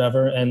from it or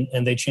whatever,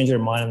 and they change their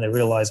mind and they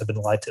realize they've been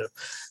lied to.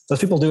 Those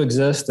people do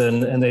exist,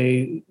 and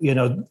they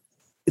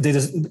they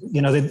just,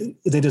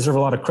 they deserve a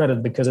lot of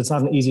credit because it's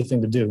not an easy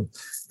thing to do.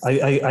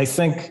 I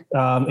think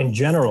in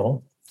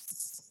general,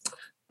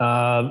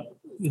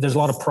 there's a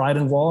lot of pride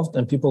involved,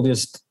 and people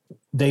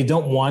they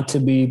don't want to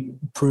be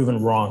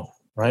proven wrong,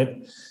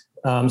 right?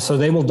 So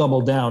they will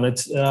double down.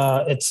 It's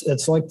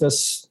like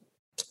this.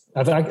 I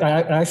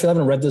actually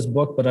haven't read this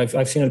book, but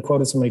I've seen it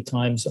quoted so many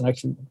times, and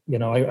actually,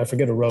 I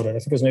forget who wrote it. I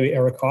think it was maybe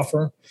Eric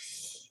Hoffer,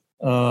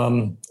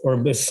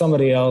 or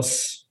somebody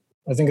else.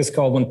 I think it's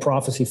called "When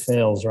Prophecy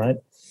Fails," right?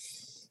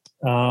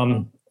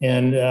 I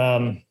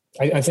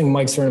think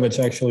Mike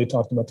Cernovich actually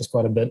talked about this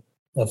quite a bit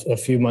a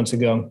few months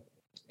ago.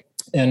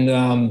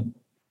 And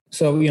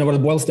so, what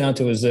it boils down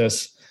to is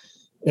this: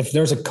 if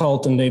there's a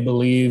cult and they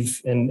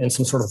believe in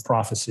some sort of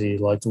prophecy,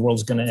 like the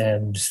world's going to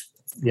end,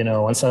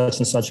 on such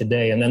and such a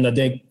day, and then the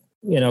day,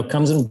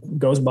 comes and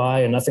goes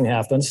by and nothing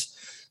happens,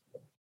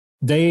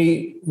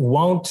 they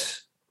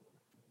won't,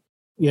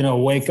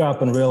 wake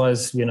up and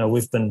realize,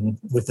 we've been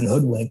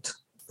hoodwinked,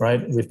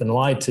 right? We've been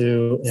lied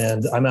to,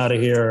 and I'm out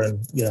of here.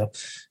 And,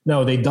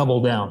 no, they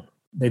double down.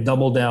 They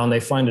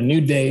find a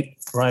new date,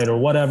 right? Or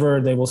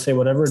whatever. They will say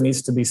whatever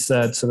needs to be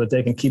said so that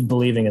they can keep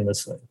believing in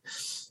this thing.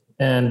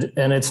 And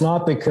it's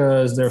not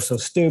because they're so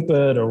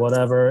stupid or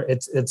whatever.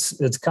 It's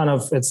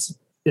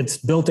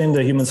built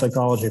into human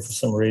psychology for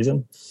some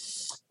reason.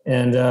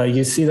 And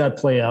you see that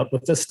play out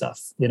with this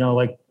stuff,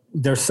 like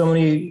there's so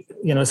many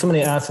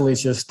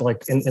athletes just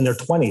like in their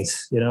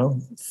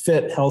 20s,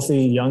 fit,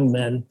 healthy young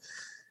men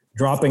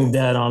dropping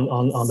dead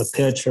on the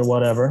pitch or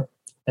whatever.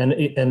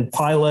 And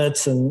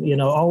pilots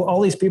and,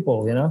 all these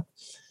people,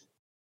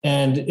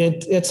 and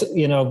it's, if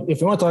you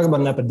want to talk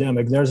about an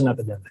epidemic, there's an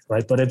epidemic,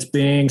 right? But it's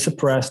being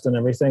suppressed and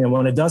everything. And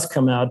when it does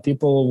come out,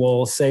 people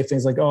will say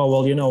things like, oh,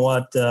 well, you know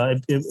what?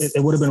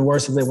 It would have been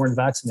worse if they weren't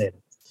vaccinated.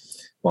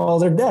 Well,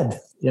 they're dead.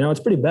 It's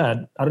pretty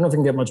bad. I don't know if it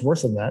can get much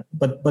worse than that.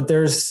 But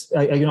there's,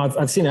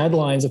 I've seen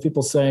headlines of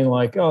people saying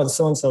like, oh,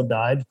 so-and-so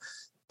died,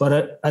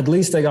 but at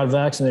least they got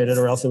vaccinated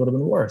or else it would have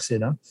been worse,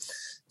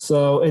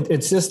 So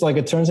it's just like,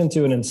 it turns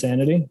into an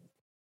insanity.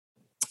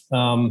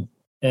 And,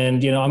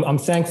 I'm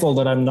thankful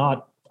that I'm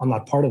not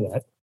part of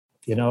that.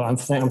 I'm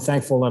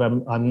thankful that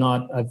I'm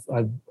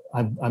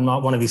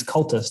not one of these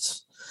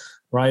cultists.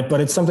 Right.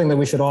 But it's something that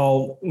we should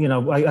all,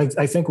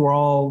 I think we're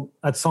all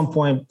at some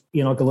point,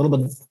 like a little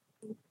bit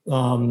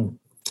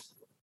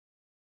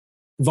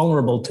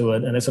vulnerable to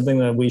it. And it's something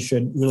that we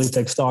should really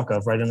take stock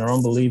of, right, in our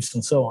own beliefs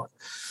and so on.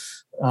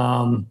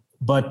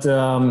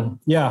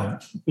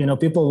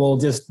 People will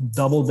just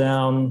double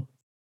down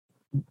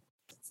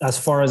as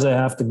far as they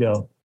have to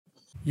go.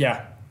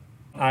 Yeah.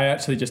 I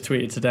actually just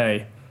tweeted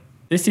today.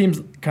 This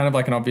seems kind of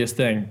like an obvious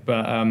thing,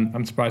 but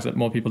I'm surprised that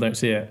more people don't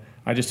see it.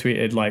 I just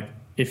tweeted like,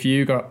 if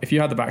you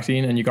had the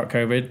vaccine and you got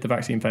COVID, the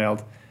vaccine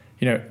failed.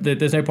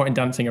 There's no point in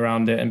dancing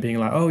around it and being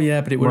like, oh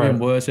yeah, but it would have been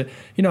worse. It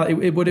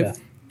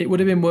would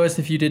have been worse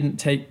if you didn't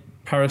take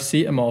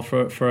paracetamol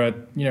for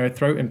a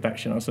throat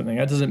infection or something.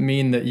 That doesn't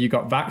mean that you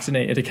got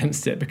vaccinated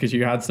against it because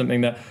you had something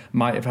that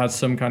might have had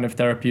some kind of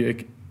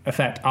therapeutic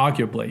effect,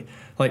 arguably.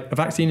 Like a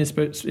vaccine is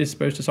supposed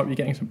to stop you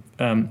getting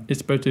a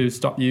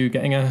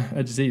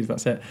disease.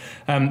 That's it.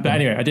 But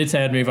anyway, I did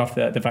say I'd move off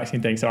the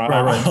vaccine thing. So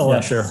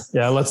right. Sure.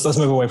 Yeah, let's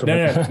move away from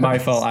it. No, my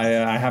fault.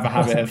 I have a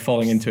habit of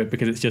falling into it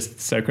because it's just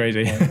so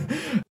crazy.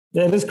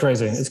 Yeah, it is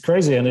crazy. It's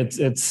crazy, and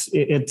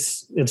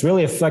it's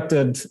really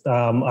affected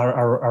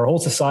our whole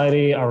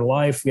society, our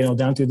life.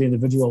 Down to the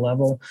individual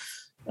level.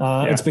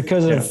 It's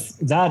because of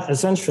that,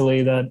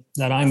 essentially, that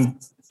I'm,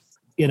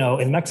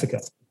 in Mexico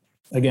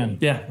again.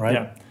 Yeah. Right.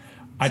 Yeah.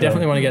 I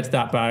definitely want to get to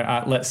that,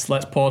 but let's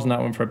pause on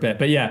that one for a bit.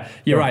 But yeah,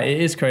 you're right.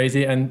 It is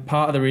crazy, and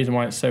part of the reason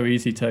why it's so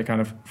easy to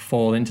kind of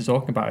fall into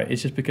talking about it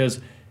is just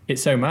because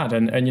it's so mad,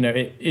 and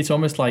it's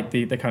almost like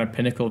the kind of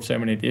pinnacle of so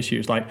many of the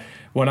issues. Like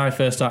when I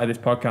first started this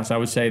podcast, I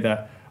would say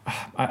that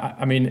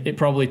I mean it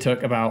probably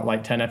took about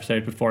like 10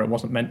 episodes before it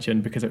wasn't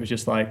mentioned because it was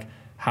just like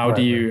how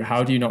do you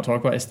not talk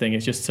about this thing?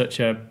 It's just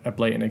such a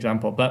blatant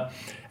example. But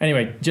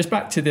anyway, just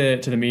back to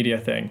the media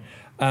thing.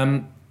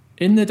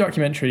 In the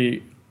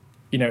documentary,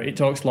 it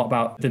talks a lot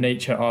about the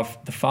nature of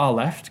the far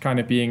left kind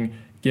of being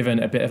given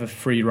a bit of a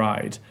free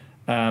ride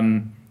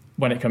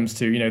when it comes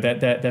to,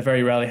 they're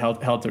very rarely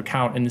held to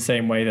account in the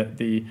same way that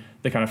the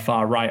kind of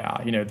far right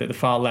are. That the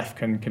far left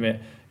can commit,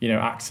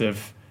 acts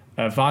of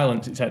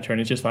violence, etc.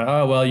 And it's just like,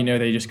 oh, well,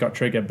 they just got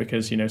triggered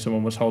because,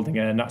 someone was holding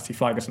a Nazi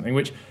flag or something,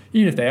 which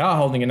even if they are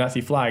holding a Nazi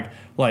flag,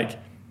 like,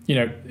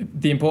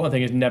 the important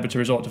thing is never to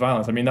resort to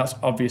violence. I mean, that's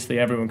obviously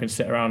everyone can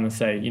sit around and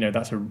say,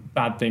 that's a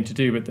bad thing to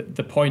do. But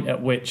the point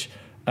at which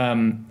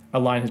a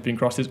line has been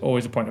crossed is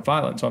always a point of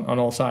violence on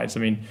all sides. I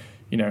mean,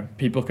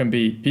 people can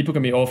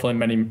be awful in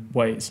many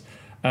ways.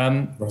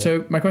 Right.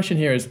 So my question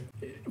here is,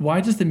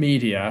 why does the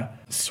media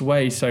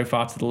sway so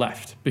far to the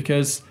left?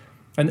 Because,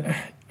 and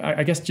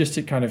I guess just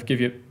to kind of give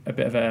you a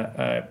bit of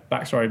a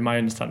backstory of my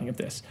understanding of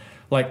this,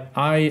 like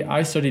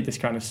I studied this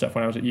kind of stuff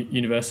when I was at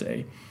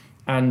university,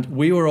 and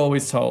we were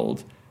always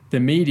told the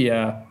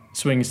media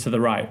swings to the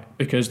right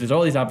because there's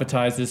all these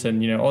advertisers,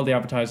 and all the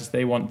advertisers,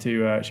 they want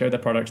to show their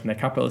products, and they're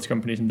capitalist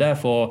companies, and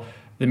therefore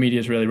the media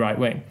is really right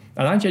wing.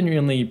 And I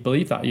genuinely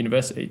believe that at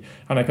university,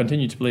 and I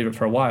continue to believe it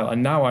for a while.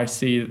 And now I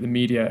see that the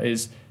media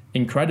is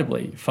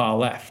incredibly far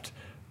left.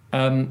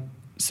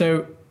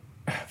 So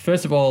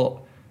first of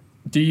all,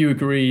 do you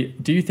agree?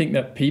 Do you think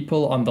that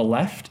people on the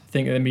left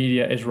think that the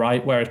media is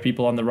right, whereas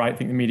people on the right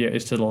think the media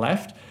is to the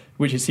left,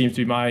 which it seems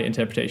to be my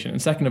interpretation?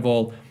 And second of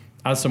all,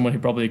 as someone who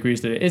probably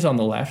agrees that it is on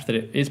the left, that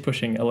it is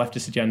pushing a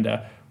leftist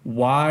agenda,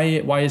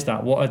 why is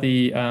that? What are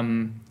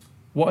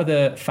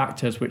the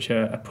factors which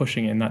are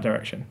pushing in that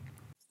direction?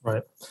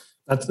 Right.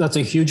 That's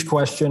a huge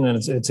question, and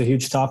it's a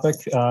huge topic.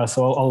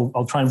 So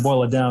I'll try and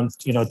boil it down,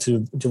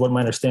 to what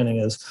my understanding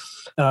is.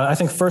 I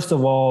think first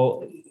of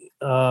all,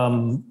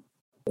 the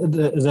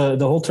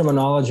whole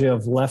terminology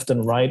of left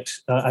and right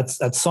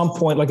at some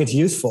point, like, it's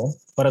useful,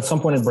 but at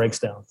some point it breaks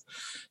down,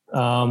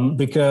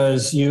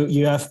 because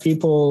you have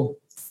people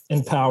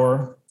in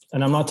power,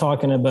 and I'm not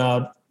talking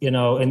about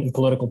in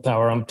political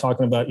power. I'm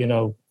talking about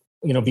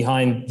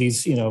behind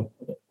these I'm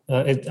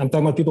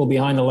talking about people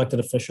behind elected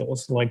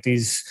officials, like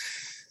these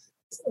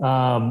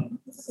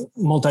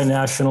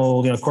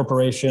multinational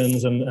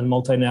corporations and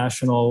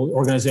multinational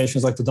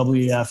organizations like the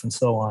WEF and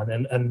so on.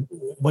 And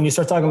when you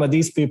start talking about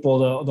these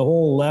people, the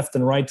whole left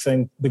and right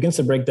thing begins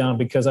to break down,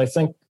 because I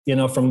think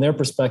from their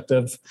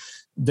perspective,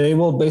 they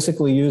will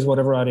basically use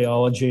whatever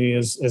ideology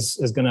is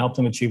going to help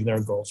them achieve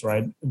their goals,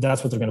 right?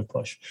 That's what they're going to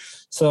push.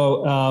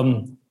 So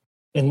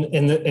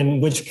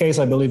in which case,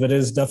 I believe it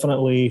is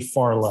definitely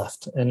far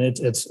left, and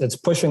it's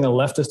pushing a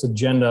leftist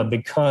agenda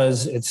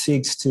because it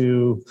seeks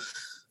to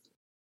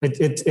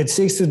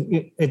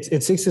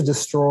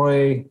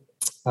destroy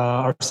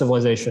our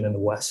civilization in the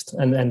West,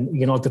 and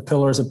the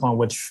pillars upon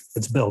which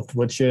it's built,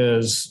 which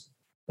is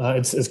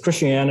it's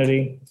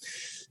Christianity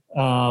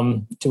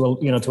to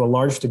a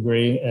large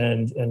degree,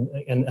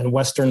 and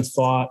Western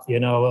thought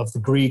of the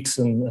Greeks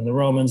and the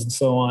Romans and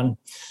so on,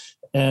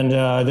 and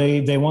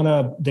they want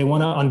to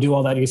undo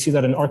all that. You see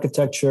that in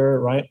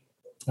architecture, right,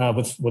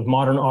 with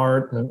modern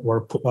art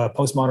or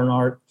postmodern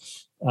art.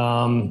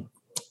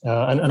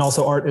 And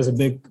also art is a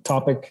big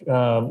topic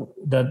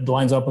that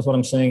lines up with what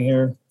I'm saying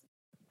here.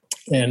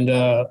 And,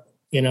 a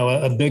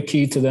big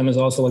key to them is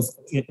also, like,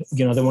 they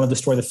want to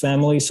destroy the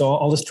family. So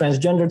all this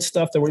transgendered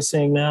stuff that we're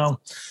seeing now,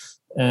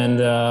 and,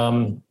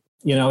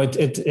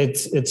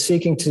 it's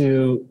seeking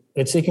to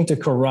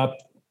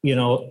corrupt,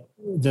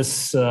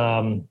 this,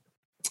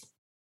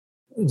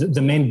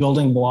 the main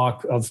building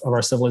block of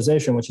our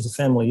civilization, which is a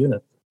family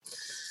unit.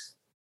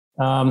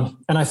 And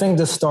I think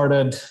this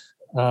started,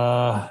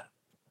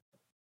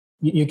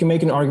 you can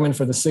make an argument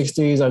for the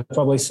 60s. I'd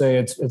probably say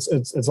it's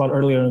a lot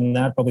earlier than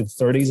that, probably the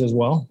 30s as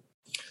well.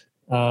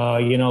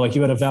 Like,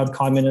 you had avowed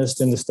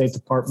communist in the State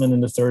Department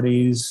in the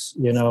 30s.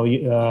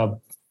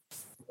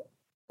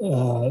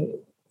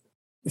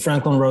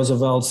 Franklin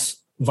Roosevelt's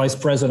vice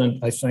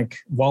president, I think,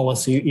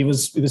 Wallace, he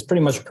was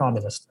pretty much a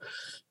communist,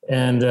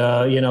 and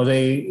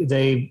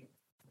they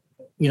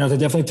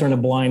definitely turned a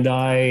blind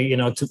eye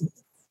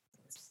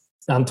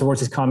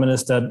towards these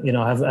communists that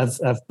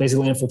have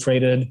basically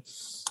infiltrated.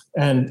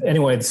 And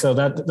anyway, so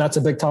that's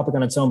a big topic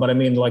on its own. But I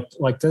mean,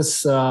 like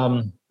this,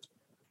 this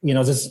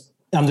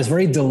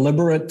very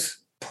deliberate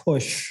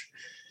push,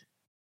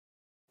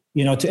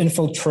 to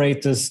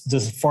infiltrate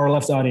this far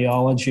left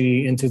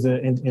ideology into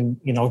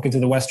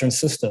the Western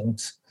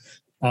systems,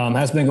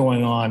 has been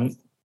going on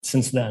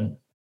since then.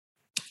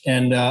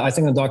 And I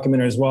think in the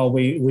documentary as well,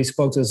 we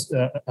spoke to this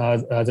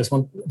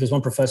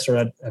one professor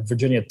at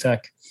Virginia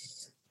Tech.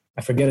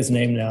 I forget his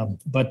name now,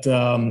 but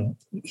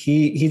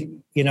he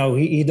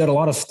did a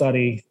lot of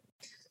study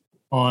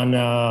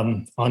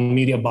on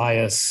media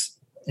bias,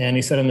 and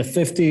he said in the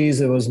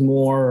 50s it was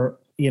more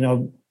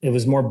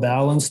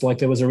balanced, like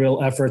there was a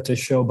real effort to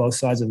show both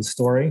sides of the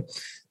story,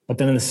 but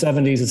then in the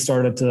 70s it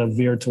started to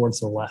veer towards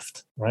the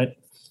left, right?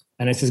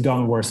 And it's just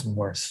gotten worse and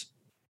worse.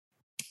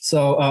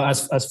 So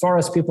as far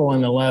as people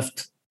on the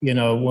left,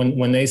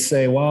 when they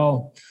say,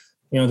 well,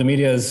 the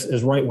media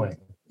is right wing.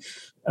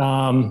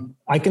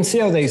 I can see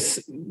how they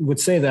would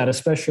say that,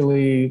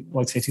 especially,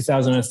 like, say,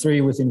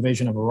 2003 with the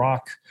invasion of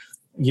Iraq.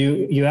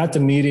 You had the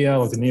media,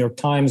 like the New York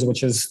Times,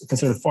 which is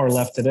considered far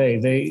left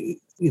today.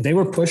 They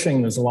were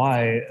pushing this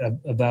lie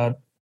about,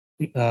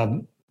 like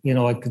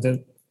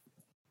the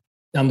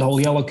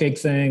whole yellow cake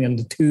thing and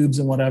the tubes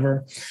and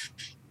whatever.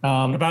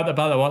 About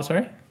the what?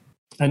 Sorry.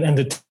 And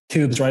the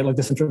tubes, right? Like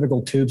the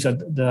centrifugal tubes.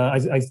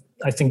 I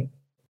think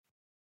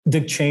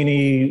Dick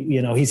Cheney,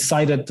 he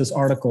cited this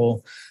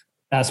article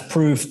as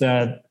proof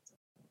that,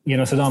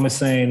 Saddam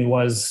Hussein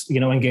was,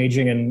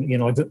 engaging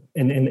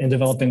in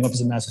developing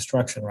weapons of mass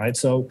destruction, right?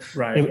 So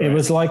it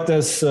was like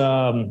this,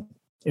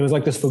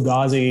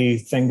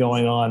 Fugazi thing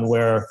going on,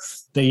 where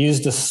they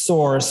used a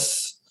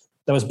source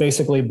that was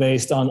basically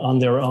based on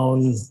their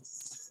own,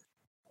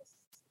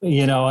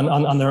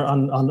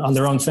 on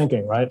their own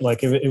thinking, right?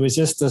 Like it was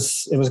just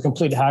this, it was a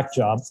complete hack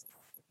job.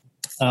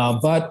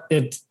 But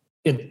it,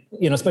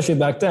 especially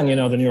back then,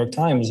 the New York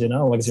Times,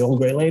 like it's the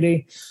old great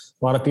lady.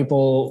 A lot of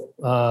people,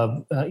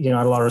 had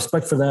a lot of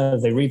respect for that.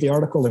 If they read the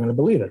article, they're going to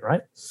believe it, right?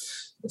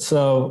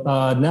 So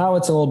now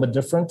it's a little bit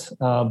different,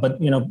 but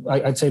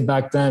I'd say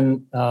back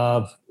then,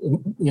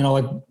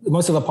 like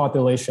most of the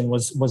population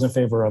was in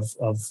favor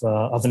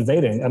of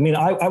invading. I mean,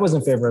 I was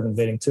in favor of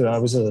invading too. I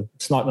was a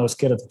snot-nosed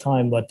kid at the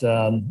time, but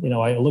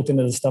I looked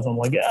into this stuff. And I'm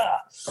like, yeah,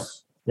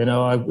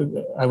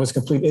 I was a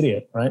complete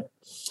idiot, right?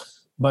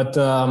 But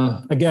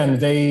again,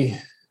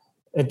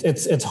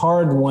 it's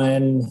hard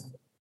when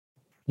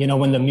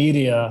when the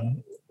media,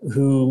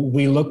 who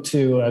we look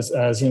to as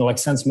like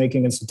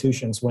sense-making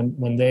institutions,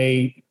 when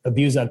they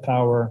abuse that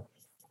power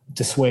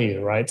to sway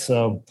you, right?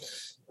 So,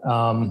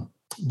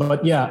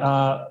 but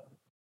yeah,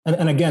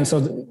 and again, so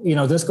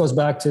this goes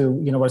back to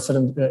what I said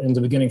in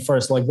the beginning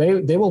first. Like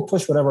they will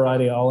push whatever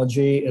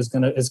ideology is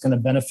gonna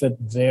benefit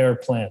their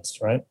plans,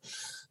 right?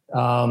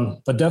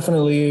 But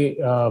definitely,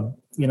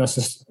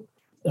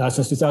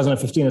 since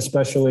 2015,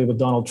 especially with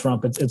Donald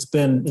Trump, it's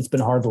been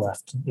hard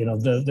left.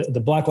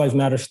 The Black Lives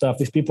Matter stuff.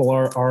 These people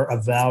are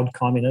avowed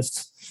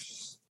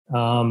communists.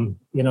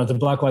 The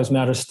Black Lives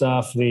Matter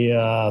stuff.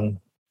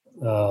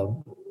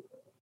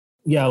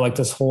 Like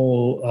this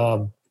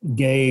whole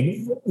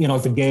gay,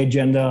 like the gay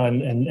agenda,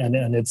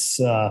 and its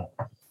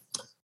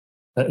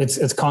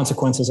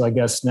consequences, I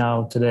guess,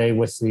 now today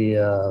with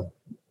the.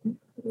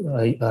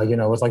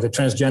 With like the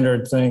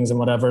transgender things and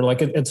whatever,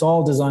 like it's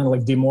all designed to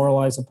like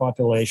demoralize the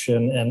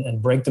population and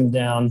break them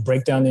down,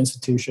 break down the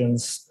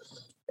institutions.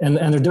 And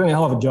they're doing a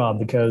hell of a job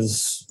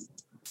because,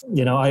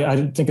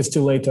 I think it's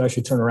too late to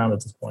actually turn around at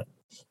this point.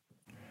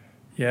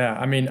 Yeah.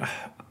 I mean,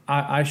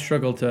 I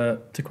struggle to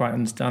quite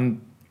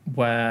understand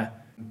where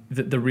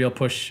the real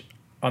push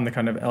on the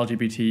kind of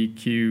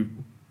LGBTQ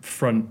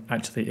front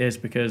actually is,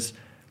 because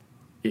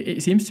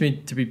it seems to me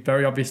to be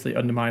very obviously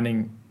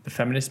undermining the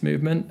feminist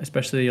movement,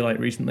 especially like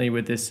recently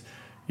with this,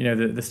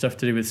 the stuff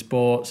to do with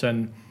sports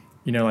and,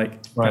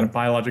 like kind of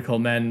biological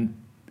men.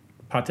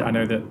 I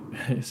know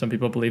that some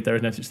people believe there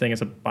is no such thing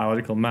as a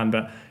biological man,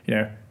 but,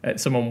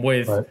 someone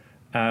with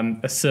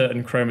a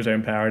certain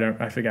chromosome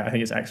pair, I forget, I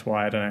think it's XY,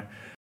 I don't know.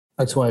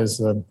 XY is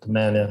the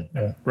man,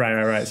 yeah.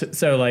 Right.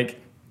 So like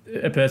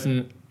a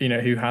person,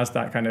 who has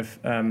that kind of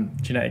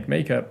genetic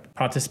makeup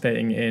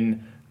participating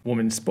in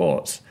women's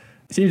sports,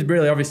 it seems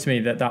really obvious to me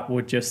that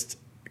would just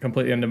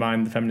completely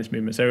undermine the feminist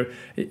movement. So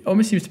it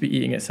almost seems to be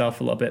eating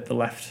itself a little bit, the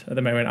left at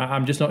the moment.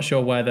 I'm just not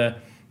sure where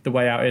the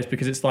way out is,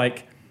 because it's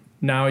like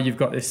now you've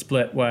got this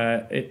split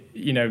where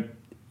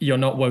you're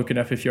not woke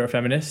enough if you're a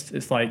feminist.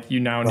 It's like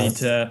you now need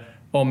to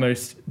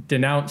almost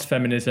denounce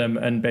feminism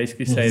and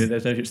basically say that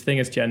there's no such thing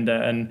as gender,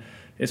 and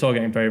it's all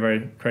getting very,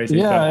 very crazy.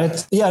 Yeah, I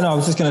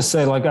was just going to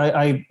say, like,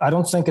 I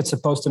don't think it's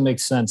supposed to make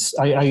sense.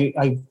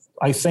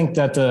 I think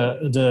that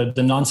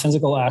the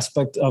nonsensical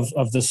aspect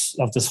of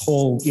this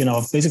whole,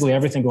 basically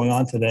everything going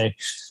on today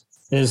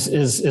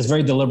is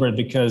very deliberate,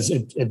 because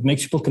it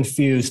makes people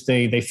confused.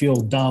 They feel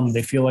dumb.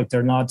 They feel like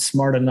they're not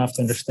smart enough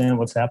to understand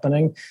what's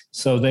happening.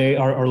 So they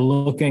are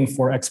looking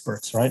for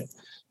experts, right?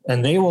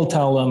 And they will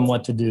tell them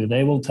what to do.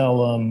 They will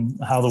tell them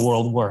how the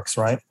world works,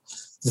 right?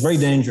 It's very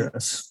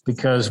dangerous,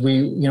 because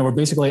we're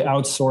basically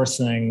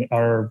outsourcing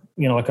our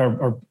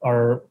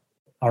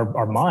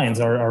minds,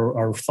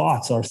 our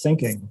thoughts, our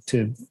thinking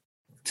to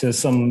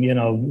some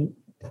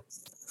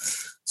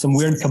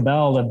weird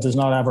cabal that does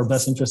not have our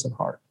best interest at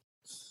heart.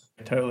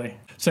 Totally.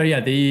 So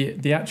yeah,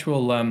 the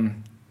actual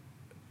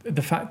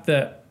the fact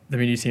that the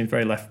media seems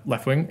very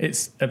left wing,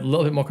 it's a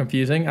little bit more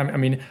confusing. I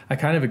mean, I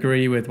kind of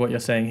agree with what you're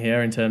saying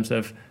here in terms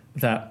of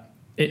that.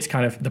 It's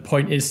kind of, the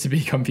point is to be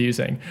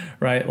confusing,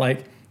 right?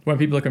 Like when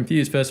people are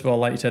confused, first of all,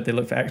 like you said, they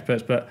look for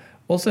experts, but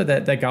also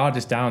their guard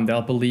is down.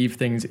 They'll believe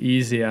things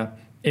easier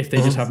if they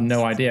just have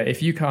no idea.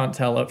 If you can't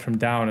tell up from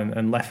down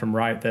and left from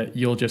right, that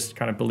you'll just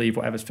kind of believe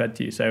whatever's fed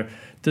to you. So it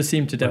does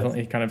seem to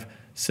definitely kind of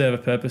serve a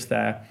purpose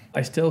there.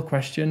 I still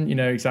question,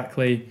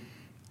 exactly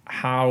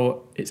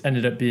how it's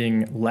ended up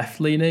being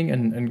left-leaning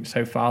and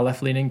so far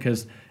left-leaning,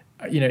 because,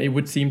 it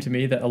would seem to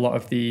me that a lot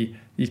of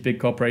these big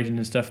corporations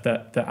and stuff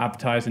that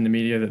advertise in the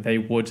media, that they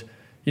would,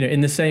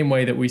 in the same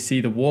way that we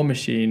see the war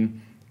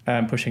machine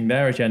pushing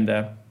their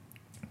agenda,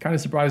 kind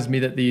of surprises me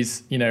that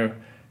these,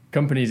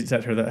 companies, et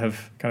cetera, that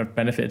have kind of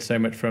benefited so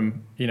much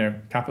from,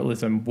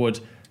 capitalism would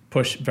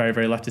push very,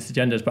 very leftist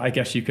agendas. But I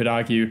guess you could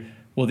argue,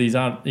 well, these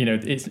aren't,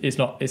 it's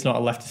not a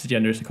leftist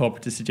agenda, it's a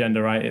corporatist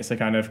agenda, right? It's a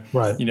kind of,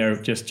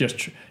 just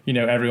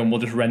everyone will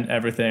just rent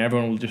everything.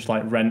 Everyone will just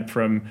like rent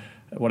from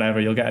whatever.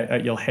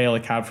 You'll hail a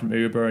cab from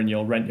Uber and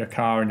you'll rent your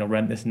car and you'll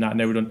rent this and that. And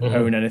they wouldn't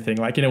own anything.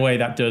 Like in a way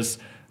that does,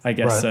 I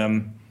guess,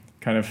 kind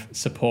of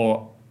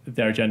support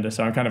their agenda.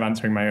 So I'm kind of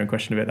answering my own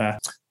question a bit there.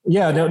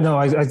 Yeah, no.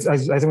 I think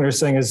what you're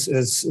saying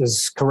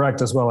is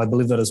correct as well. I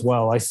believe that as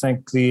well. I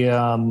think the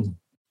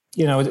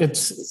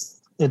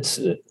it's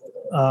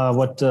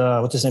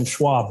what's his name,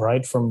 Schwab,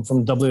 right? From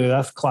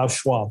WF, Klaus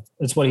Schwab.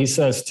 It's what he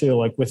says too.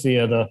 Like with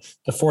the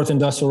fourth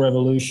industrial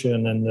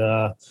revolution and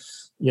the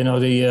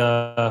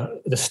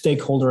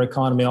stakeholder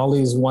economy, all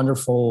these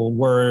wonderful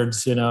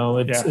words.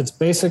 It's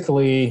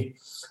basically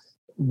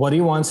what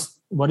he wants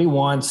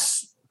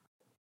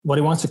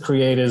to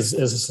create is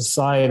a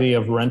society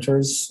of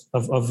renters,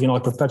 of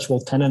like perpetual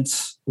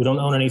tenants who don't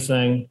own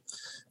anything,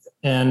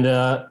 And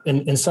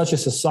in such a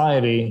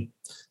society,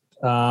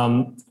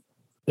 it's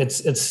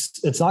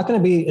not going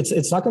to be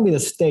the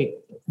state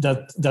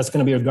that's going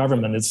to be your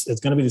government. It's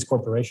going to be these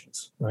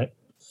corporations, right?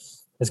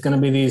 It's going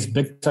to be these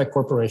big tech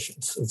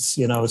corporations. It's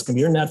going to be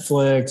your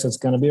Netflix. It's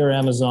going to be your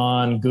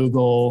Amazon,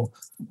 Google.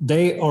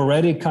 They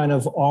already kind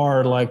of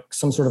are like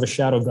some sort of a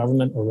shadow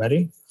government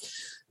already.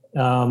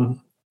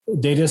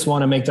 They just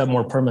want to make that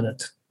more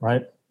permanent,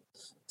 right?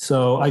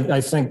 So I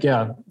think,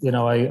 I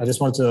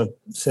just wanted to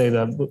say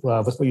that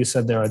with what you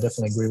said there, I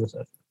definitely agree with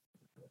it.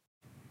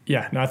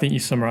 Yeah, no, I think you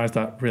summarized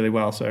that really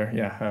well. So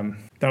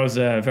that was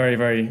very,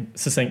 very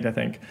succinct, I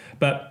think.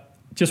 But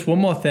just one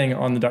more thing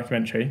on the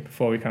documentary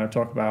before we kind of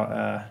talk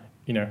about,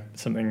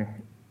 something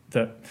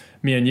that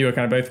me and you are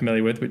kind of both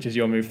familiar with, which is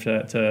your move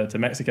to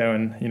Mexico.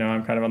 And,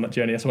 I'm kind of on that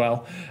journey as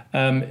well,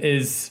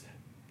 is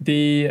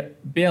the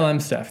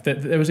BLM stuff.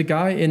 There was a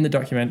guy in the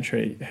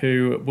documentary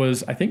who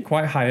was, I think,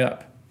 quite high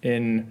up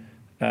in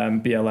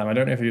BLM. I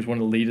don't know if he was one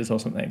of the leaders or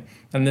something.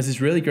 And there's this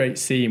really great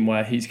scene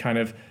where he's kind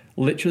of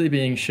literally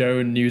being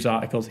shown news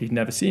articles he'd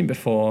never seen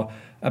before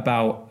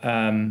about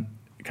kind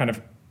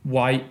of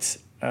white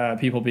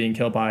people being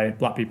killed by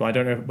black people. I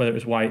don't know whether it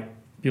was white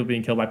people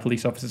being killed by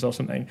police officers or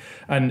something.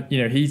 And,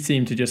 he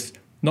seemed to just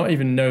not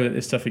even know that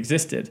this stuff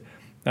existed.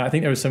 I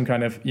think there was some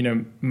kind of,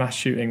 mass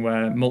shooting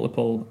where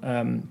multiple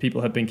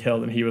people had been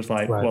killed. And he was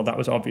like, right. Well, that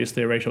was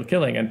obviously a racial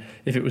killing. And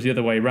if it was the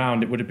other way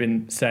around, it would have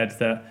been said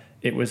that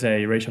it was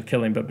a racial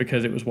killing. But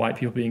because it was white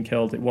people being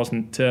killed, it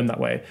wasn't termed that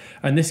way.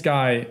 And this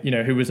guy,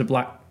 who was a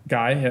black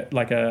guy,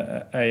 like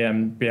a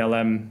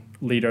BLM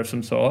leader of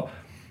some sort,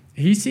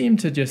 he seemed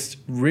to just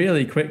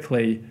really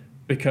quickly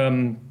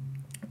become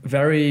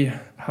very,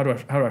 how do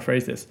I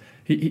phrase this?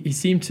 He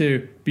seemed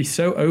to be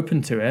so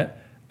open to it,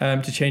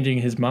 to changing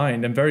his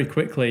mind. And very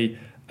quickly,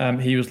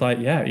 he was like,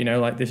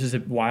 this is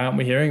why aren't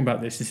we hearing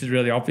about this? This is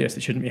really obvious.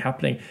 It shouldn't be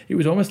happening. It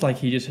was almost like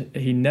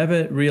he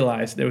never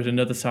realized there was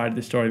another side of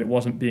the story that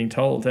wasn't being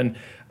told. And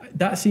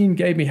that scene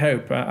gave me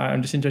hope.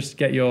 I'm just interested to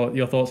get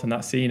your thoughts on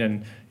that scene.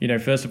 And,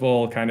 first of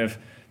all, kind of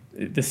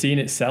the scene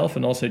itself,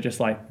 and also just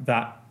like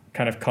that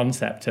kind of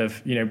concept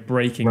of,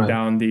 breaking right.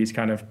 down these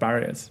kind of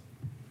barriers.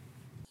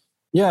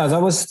 Yeah,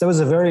 that was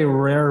a very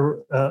rare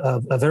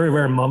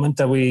moment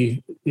that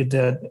we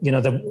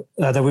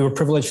were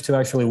privileged to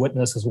actually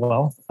witness as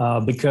well.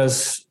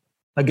 Because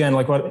again,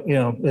 like what,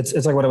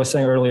 it's like what I was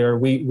saying earlier,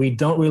 we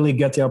don't really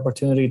get the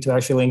opportunity to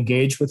actually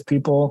engage with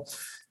people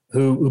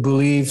who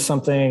believe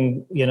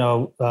something,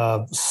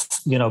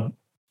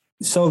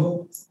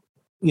 so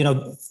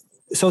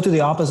to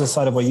the opposite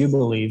side of what you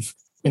believe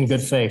in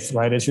good faith,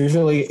 right? It's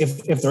usually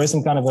if there is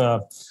some kind of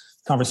a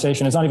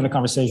conversation, it's not even a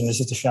conversation, it's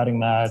just a shouting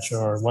match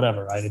or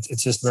whatever, right?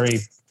 It's just very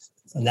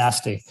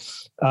nasty.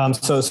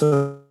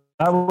 So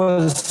that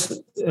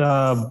was,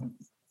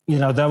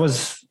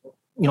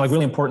 like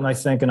really important, I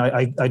think. And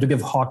I do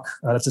give Hawk,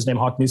 that's his name,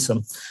 Hawk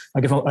Newsom. I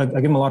give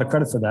him a lot of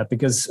credit for that,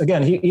 because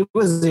again, he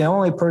was the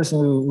only person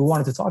who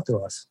wanted to talk to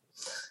us,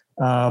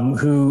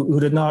 who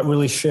did not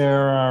really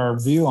share our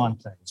view on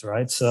things,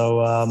 right? So,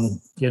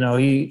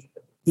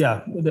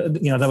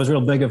 that was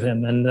real big of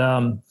him. And,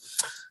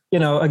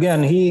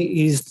 again,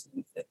 he's,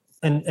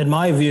 in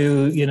my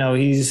view,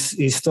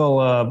 he's still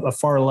a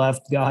far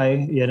left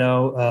guy,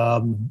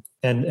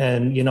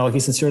 and he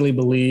sincerely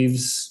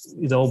believes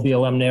the whole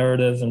BLM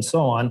narrative and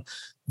so on.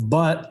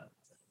 But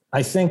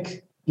I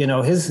think,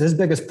 his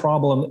biggest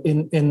problem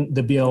in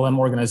the BLM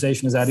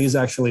organization is that he's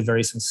actually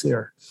very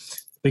sincere,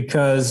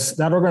 because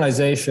that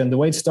organization, the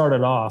way it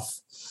started off,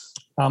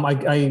 I'm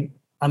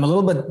a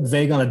little bit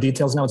vague on the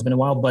details now. It's been a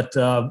while, but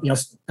some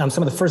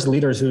of the first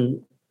leaders who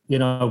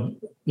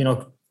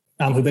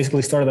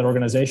basically started that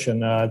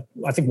organization. I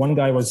think one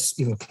guy was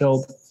even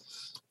killed,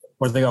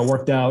 or they got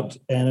worked out,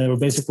 and they were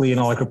basically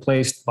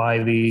replaced by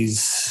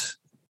these.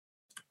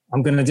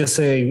 I'm going to just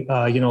say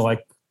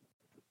like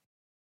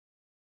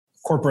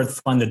corporate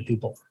funded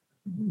people,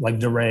 like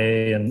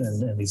DeRay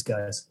and these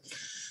guys,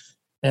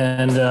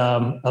 and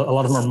a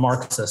lot of them are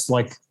Marxists.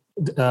 Like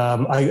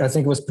I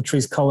think it was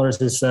Patrice Cullors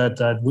who said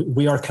that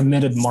we are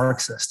committed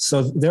Marxists.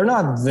 So they're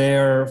not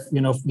there,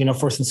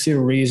 for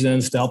sincere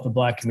reasons to help the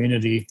Black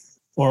community,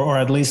 or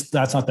at least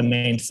that's not the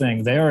main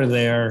thing. They are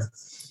there,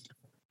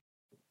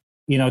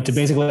 to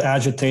basically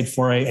agitate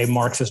for a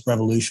Marxist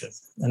revolution.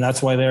 And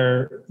that's why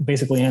they're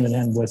basically hand in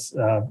hand with,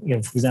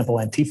 for example,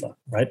 Antifa,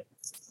 right?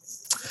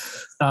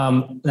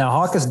 Now,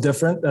 Hawk is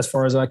different as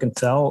far as I can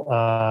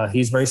tell.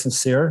 He's very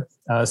sincere.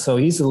 So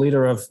he's the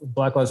leader of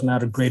Black Lives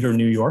Matter Greater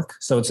New York.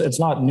 So it's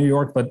not New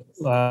York, but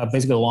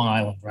basically Long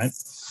Island, right?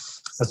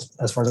 That's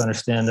as far as I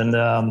understand.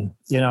 And,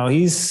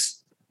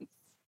 he's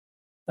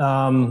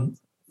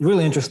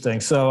really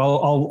interesting. So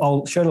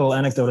I'll share a little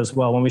anecdote as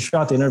well. When we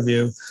shot the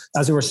interview,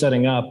 as we were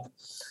setting up,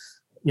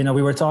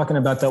 we were talking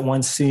about that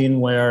one scene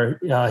where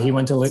he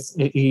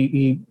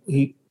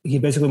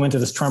basically went to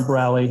this Trump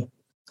rally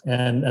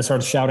and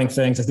started shouting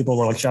things, and people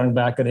were shouting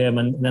back at him.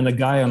 And then the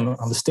guy on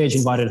the stage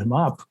invited him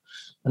up,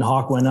 and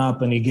Hawk went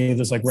up and he gave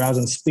this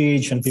rousing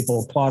speech, and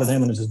people applauded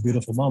him, and it was this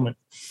beautiful moment.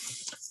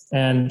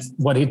 And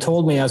what he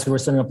told me as we were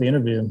setting up the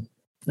interview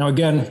Now,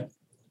 again,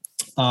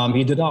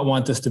 he did not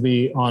want this to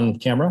be on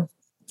camera.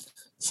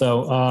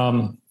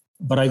 So,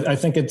 but I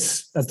think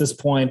it's at this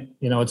point,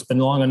 it's been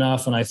long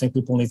enough, and I think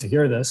people need to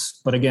hear this.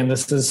 But again,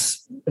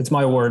 it's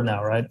my word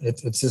now, right?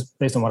 It's just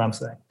based on what I'm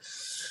saying.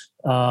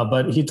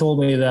 But he told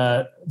me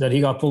that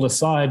he got pulled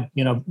aside,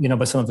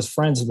 by some of his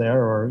friends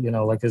there, or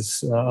like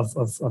his of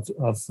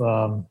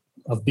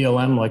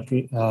BLM, like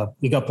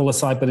he got pulled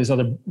aside by these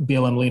other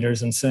BLM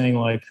leaders and saying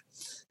like,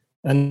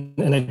 and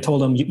they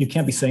told him you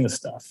can't be saying this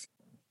stuff,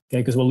 okay,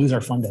 because we'll lose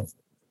our funding.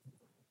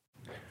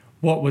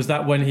 What was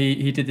that when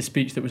he did the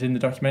speech that was in the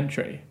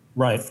documentary?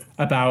 Right.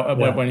 About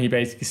when he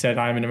basically said,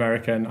 I'm an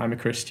American, I'm a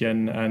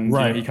Christian. And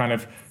right. He kind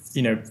of,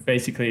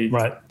 basically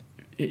right.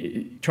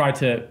 tried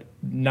to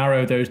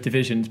narrow those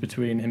divisions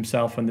between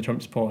himself and the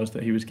Trump supporters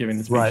that he was giving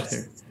the speech right.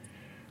 to.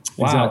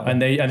 Wow.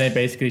 Exactly. And they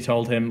basically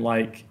told him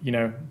like,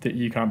 that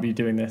you can't be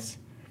doing this.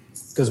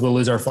 Because we'll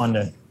lose our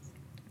funding.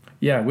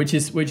 Yeah, which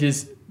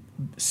is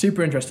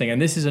super interesting. And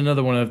this is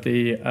another one of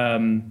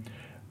the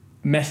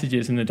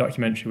messages in the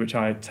documentary, which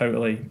I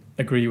totally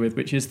agree with,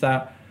 which is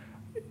that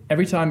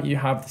every time you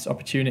have this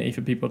opportunity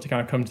for people to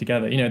kind of come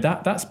together,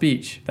 that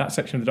speech, that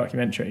section of the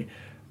documentary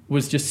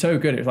was just so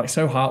good. It was like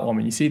so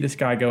heartwarming. You see this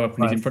guy go up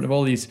and he's in front of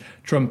all these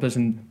Trumpers,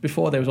 and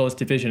before there was all this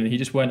division, and he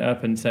just went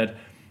up and said,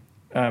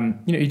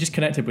 he just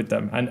connected with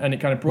them, and it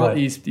kind of brought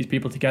these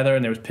people together,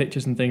 and there was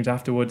pictures and things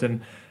afterwards,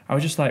 and I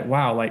was just like,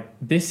 wow, like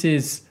this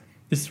is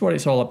what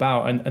it's all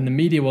about, and the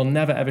media will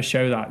never ever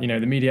show that.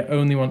 The media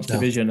only wants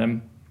division,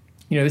 and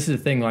this is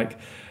a thing, like,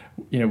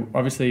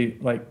 obviously,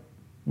 like,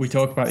 we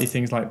talk about these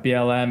things like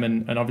BLM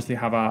and obviously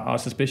have our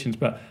suspicions,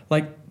 but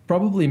like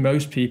probably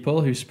most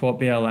people who support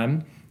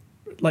BLM,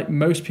 like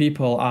most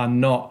people are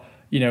not,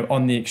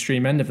 on the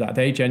extreme end of that.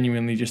 They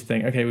genuinely just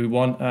think, okay, we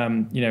want,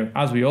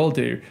 as we all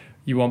do,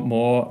 you want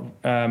more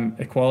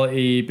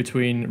equality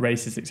between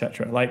races,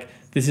 etc. Like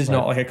this is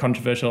not like a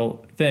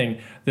controversial thing.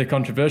 The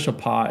controversial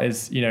part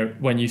is,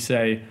 when you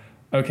say,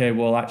 okay,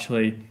 well,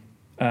 actually,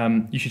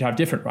 you should have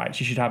different rights.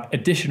 You should have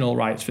additional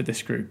rights for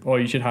this group, or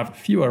you should have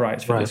fewer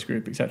rights for this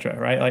group, etc.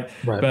 Right? Like,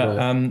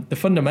 the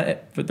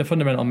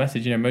fundamental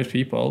message, most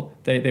people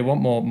they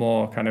want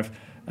more kind of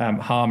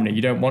harmony.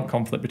 You don't want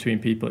conflict between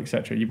people,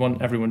 etc. You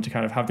want everyone to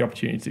kind of have the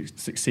opportunity to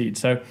succeed.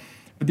 So,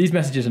 but these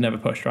messages are never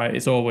pushed, right?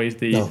 It's always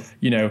the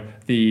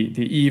the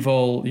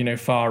evil,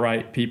 far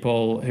right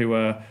people who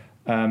are,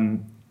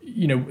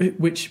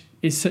 which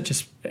is such an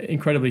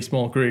incredibly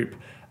small group.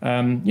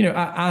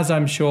 As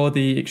I'm sure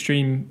the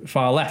extreme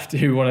far left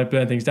who want to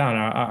burn things down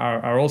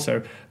are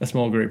also a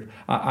small group.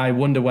 I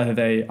wonder whether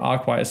they are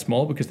quite as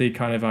small because they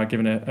kind of are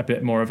given a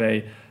bit more of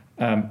a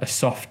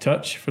soft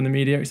touch from the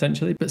media,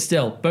 essentially. But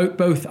still,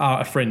 both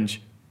are a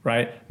fringe,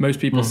 right? Most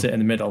people sit in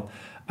the middle.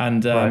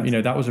 And,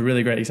 that was a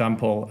really great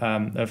example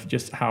of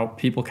just how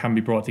people can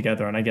be brought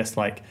together. And I guess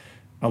like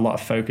a lot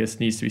of focus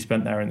needs to be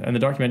spent there. And the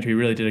documentary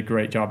really did a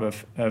great job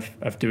of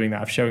doing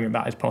that, of showing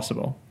that is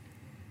possible.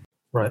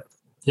 Right.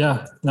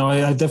 Yeah, no,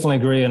 I definitely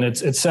agree. And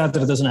it's sad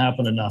that it doesn't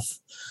happen enough,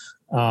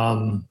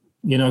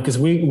 because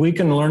we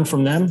can learn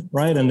from them,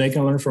 right? And they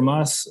can learn from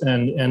us.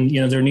 And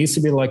there needs to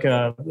be like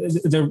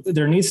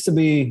there needs to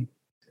be,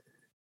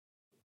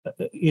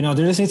 there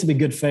just needs to be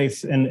good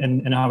faith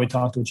in how we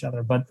talk to each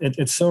other. But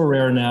it's so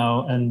rare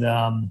now.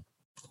 And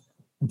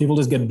people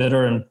just get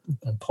bitter and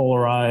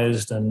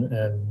polarized and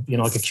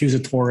like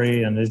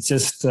accusatory. And it's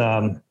just, I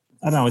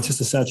don't know, it's just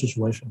a sad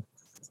situation.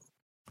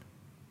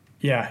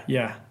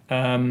 Yeah.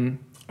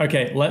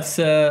 Okay,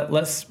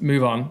 let's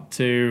move on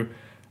to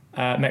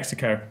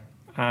Mexico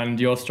and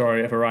your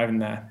story of arriving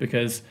there,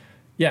 because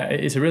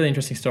it's a really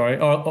interesting story.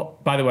 Oh,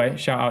 by the way,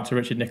 shout out to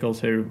Richard Nichols,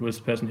 who was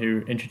the person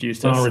who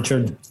introduced us. Oh,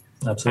 Richard,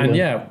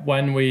 absolutely. And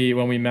when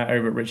we met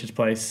over at Richard's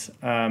place,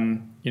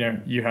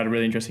 you had a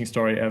really interesting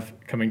story of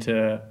coming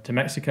to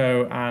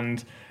Mexico,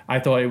 and I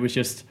thought it was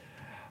just,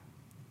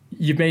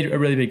 you've made a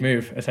really big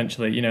move,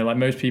 essentially. Like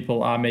most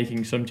people are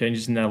making some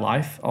changes in their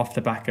life off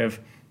the back of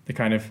the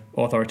kind of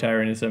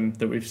authoritarianism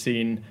that we've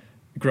seen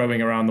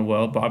growing around the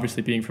world. But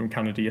obviously being from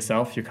Canada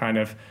yourself, you're kind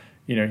of,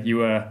 you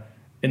were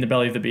in the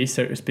belly of the beast,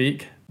 so to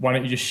speak. Why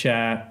don't you just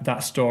share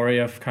that story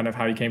of kind of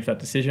how you came to that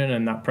decision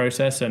and that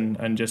process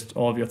and just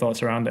all of your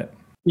thoughts around it?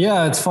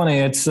 Yeah, it's funny.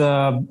 It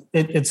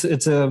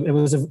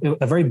was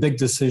a very big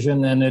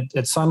decision, and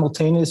it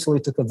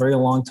simultaneously took a very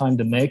long time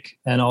to make.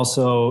 And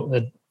also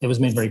it was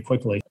made very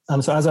quickly.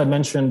 So as I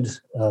mentioned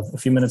a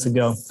few minutes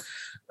ago,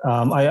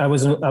 I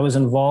was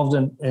involved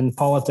in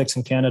politics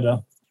in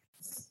Canada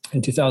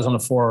in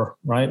 2004.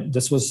 Right,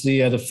 this was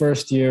the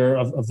first year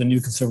of the new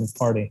Conservative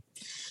Party,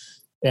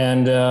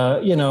 and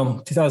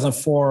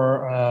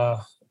 2004.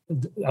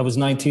 I was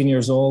 19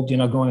 years old,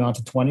 going on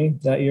to 20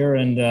 that year,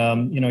 and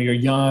you're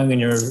young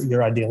and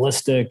you're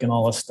idealistic and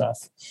all this stuff,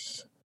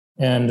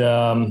 and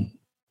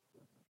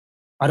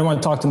I don't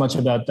want to talk too much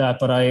about that,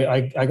 but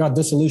I got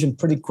disillusioned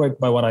pretty quick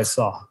by what I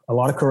saw. A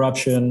lot of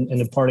corruption in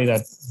the party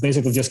that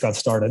basically just got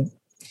started.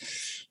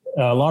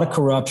 A lot of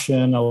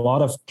corruption, a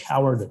lot of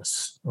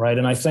cowardice, right?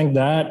 And I think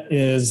that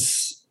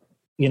is,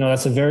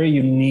 that's a very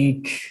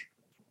unique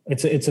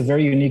It's a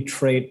very unique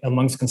trait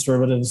amongst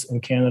conservatives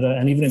in Canada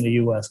and even in the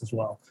US as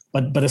well,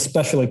 but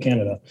especially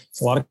Canada.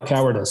 It's a lot of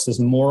cowardice, this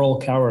moral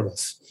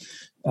cowardice.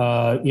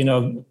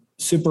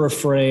 Super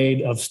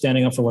afraid of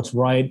standing up for what's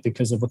right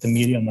because of what the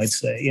media might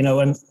say.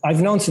 And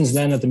I've known since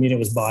then that the media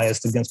was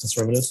biased against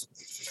conservatives.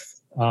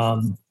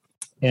 And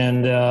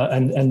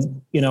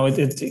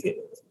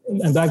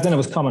back then it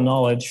was common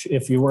knowledge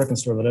if you were a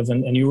conservative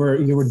and you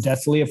were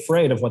deathly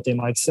afraid of what they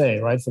might say,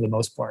 right? For the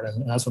most part.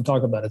 And that's what I'm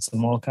talking about. It's the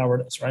moral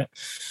cowardice, right?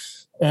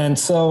 And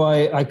so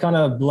I kind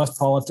of left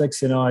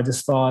politics. I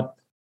just thought,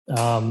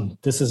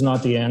 this is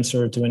not the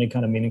answer to any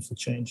kind of meaningful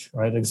change,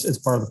 right? It's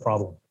part of the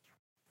problem.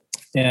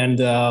 And,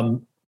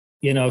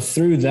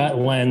 through that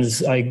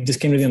lens, I just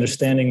came to the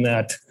understanding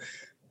that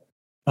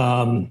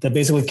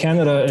basically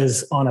Canada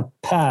is on a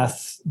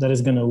path that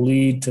is going to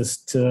lead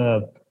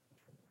to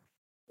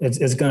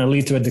it's going to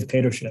lead to a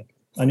dictatorship.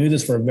 I knew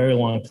this for a very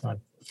long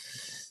time.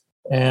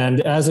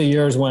 And as the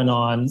years went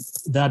on,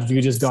 that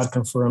view just got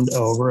confirmed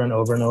over and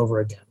over and over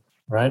again,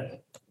 right?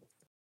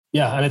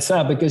 Yeah, and it's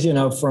sad because,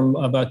 from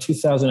about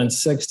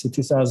 2006 to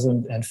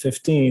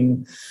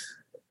 2015,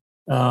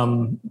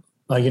 Canada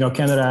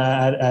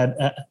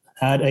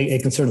had a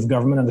conservative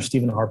government under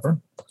Stephen Harper.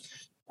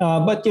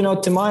 But,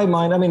 to my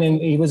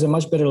mind, he was a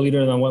much better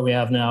leader than what we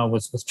have now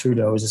with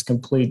Trudeau. It was just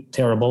complete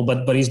terrible,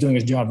 but he's doing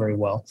his job very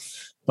well.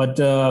 But,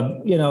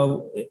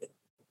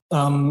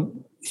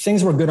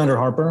 things were good under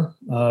Harper.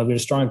 We had a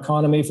strong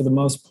economy for the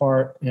most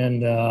part.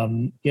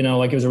 And, he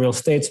was a real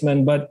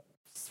statesman. But,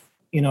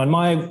 in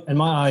my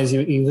eyes,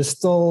 he was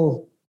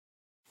still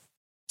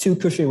too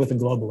cushy with the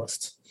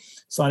globalists,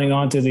 signing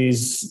on to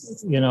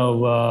these,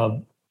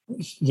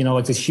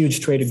 like these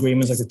huge trade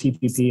agreements like the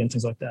TPP and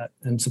things like that,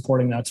 and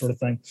supporting that sort of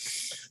thing,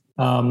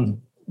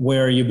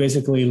 where you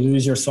basically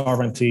lose your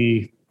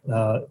sovereignty,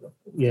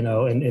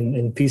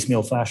 in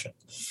piecemeal fashion.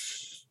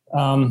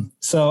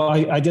 So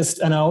I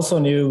also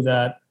knew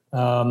that,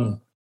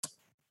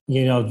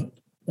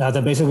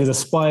 that basically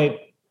despite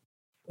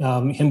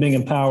him being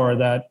in power,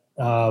 that,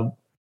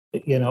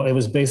 it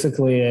was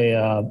basically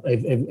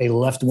a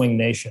left-wing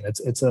nation.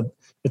 It's a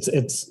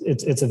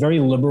very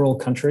liberal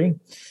country,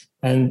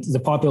 and the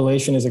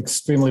population is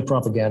extremely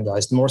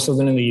propagandized, more so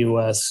than in the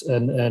U.S.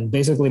 and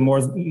basically more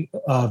than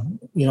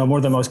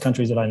most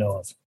countries that I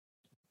know of.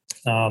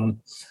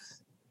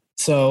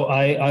 So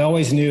I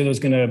always knew there was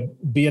going to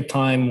be a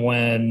time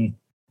when,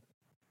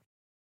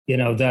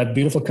 that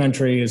beautiful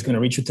country is going to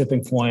reach a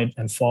tipping point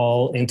and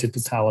fall into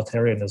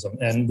totalitarianism.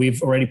 And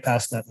we've already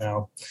passed that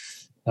now,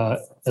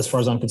 as far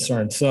as I'm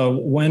concerned. So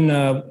when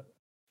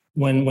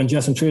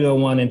Justin Trudeau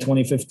won in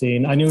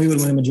 2015, I knew he would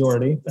win a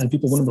majority, and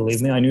people wouldn't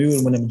believe me. I knew he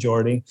would win a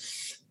majority.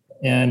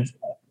 And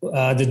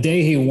the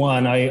day he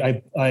won,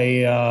 we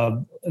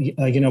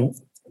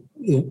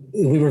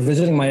were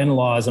visiting my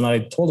in-laws, and I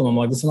told them, I'm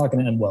like, this is not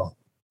going to end well.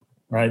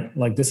 Right?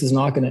 Like, this is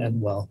not going to end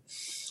well.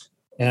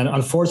 And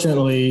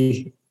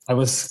unfortunately, I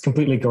was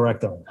completely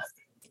correct on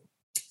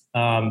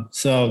that.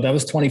 So that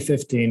was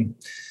 2015.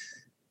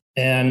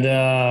 And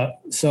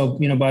so,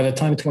 by the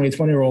time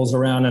 2020 rolls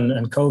around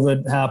and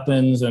COVID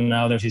happens, and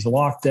now there's these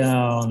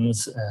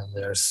lockdowns and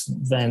there's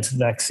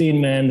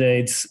vaccine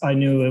mandates, I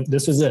knew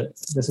this was it.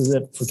 This is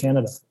it for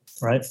Canada,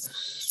 right?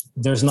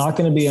 There's not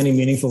going to be any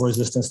meaningful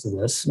resistance to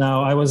this.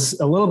 Now, I was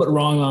a little bit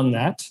wrong on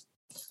that,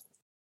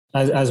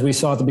 as we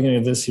saw at the beginning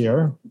of this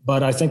year.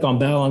 But I think on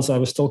balance, I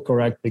was still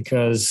correct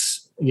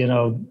because,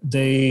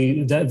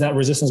 that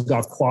resistance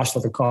got quashed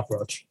like a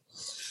cockroach,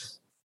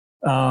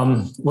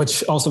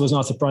 which also was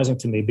not surprising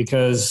to me,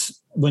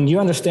 because when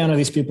you understand how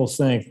these people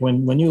think,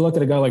 when you look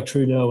at a guy like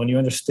Trudeau and you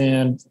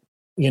understand,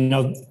 when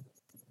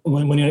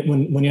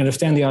you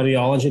understand the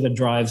ideology that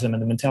drives them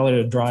and the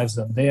mentality that drives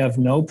them, they have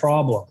no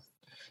problem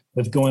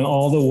with going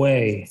all the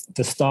way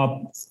to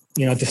stop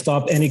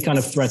any kind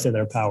of threat to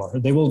their power.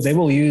 They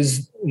will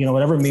use,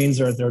 whatever means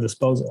are at their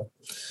disposal.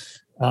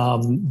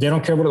 They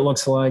don't care what it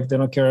looks like. They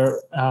don't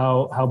care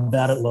how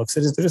bad it looks.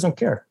 They just don't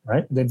care,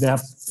 right? They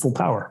have full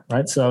power,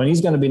 right? So, and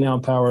he's going to be now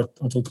in power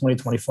until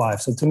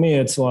 2025. So to me,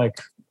 it's like,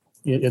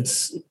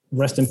 it's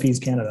rest in peace,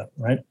 Canada,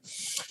 right?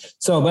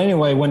 So, but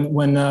anyway,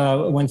 when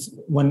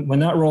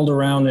that rolled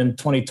around in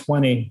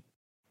 2020,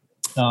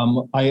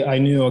 I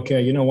knew,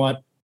 okay, you know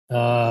what?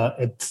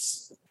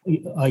 It's,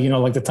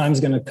 like the time's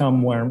going to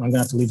come where I'm going to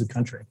have to leave the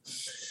country.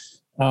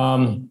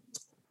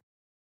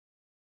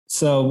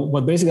 So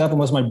what basically happened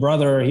was my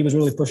brother, he was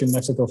really pushing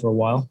Mexico for a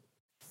while.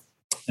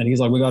 And he's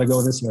like, we got to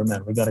go this year,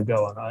 man. We got to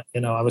go.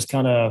 And I was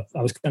kind of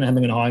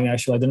hemming and hawing,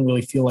 actually. I didn't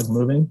really feel like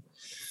moving.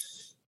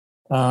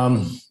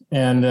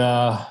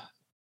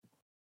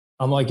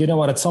 I'm like, you know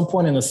what, at some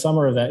point in the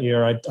summer of that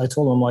year, I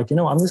told him, I'm like,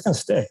 I'm just going to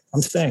stay.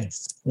 I'm staying,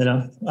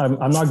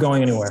 I'm not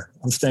going anywhere.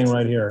 I'm staying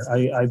right here.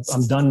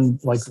 I'm done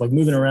like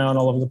moving around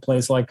all over the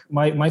place. Like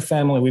my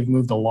family, we've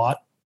moved a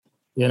lot.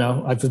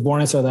 I was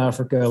born in South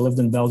Africa, lived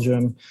in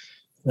Belgium,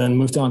 then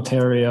moved to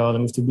Ontario, then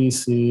moved to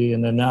BC.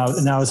 And then now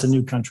it's a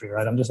new country,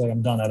 right? I'm just like,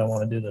 I'm done. I don't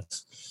want to do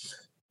this.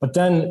 But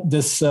then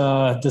this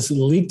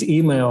leaked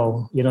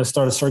email,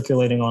 started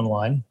circulating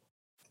online.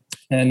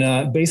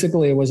 And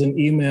basically, it was an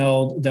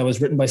email that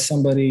was written by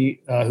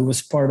somebody who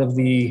was part of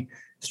the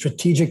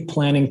Strategic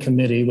Planning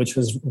Committee, which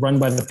was run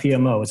by the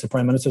PMO. It's the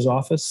Prime Minister's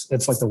office.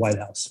 It's like the White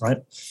House, right?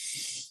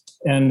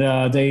 And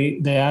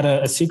they had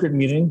a secret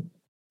meeting,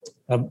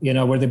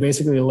 where they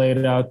basically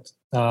laid out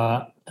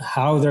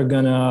how they're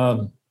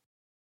gonna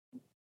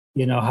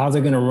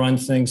run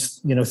things,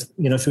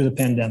 through the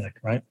pandemic,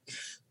 right?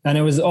 And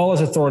it was all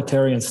this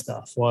authoritarian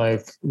stuff,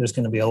 like there's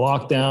going to be a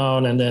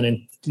lockdown, and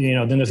then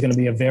then there's going to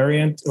be a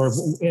variant, or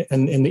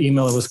in the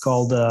email it was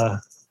called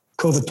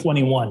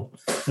COVID-21.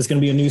 There's going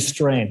to be a new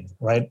strain,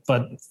 right?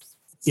 But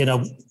we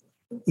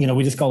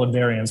just call it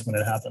variants when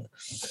it happened.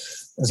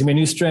 There's going to be a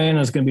new strain.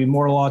 There's going to be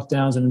more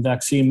lockdowns and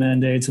vaccine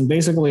mandates, and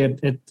basically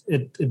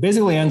it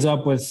basically ends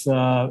up with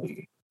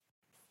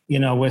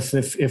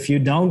if you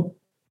don't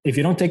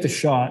take the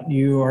shot,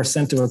 you are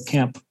sent to a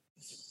camp.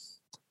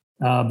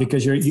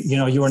 Because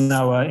you are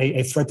now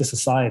a threat to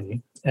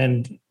society.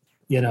 And,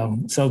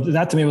 so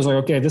that to me was like,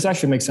 okay, this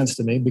actually makes sense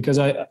to me, because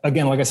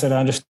again, like I said, I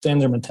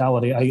understand their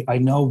mentality. I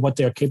know what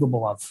they're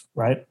capable of,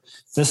 right?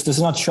 This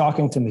is not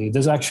shocking to me.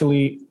 This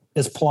actually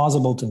is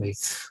plausible to me.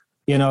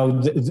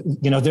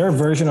 Their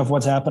version of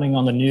what's happening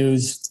on the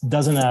news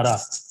doesn't add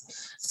up.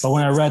 But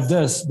when I read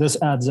this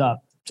adds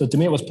up. So to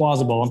me, it was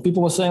plausible. And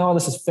people were saying, oh,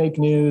 this is fake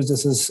news.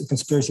 This is a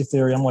conspiracy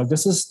theory. I'm like,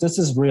 this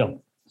is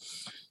real.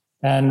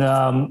 And,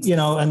 and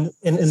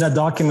in that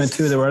document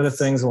too, there were other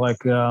things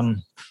like,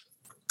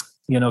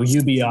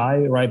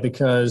 UBI, right?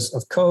 Because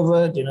of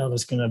COVID,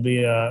 there's going to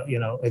be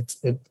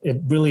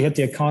it really hit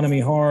the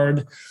economy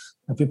hard,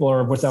 and people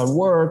are without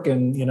work,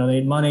 and, they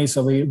need money.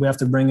 So we have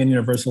to bring in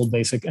universal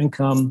basic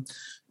income,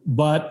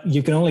 but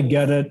you can only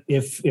get it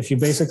if you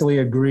basically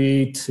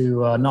agree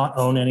to not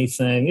own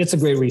anything. It's a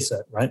great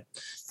reset, right?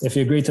 If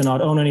you agree to not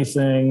own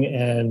anything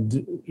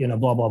and,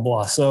 blah, blah,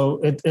 blah.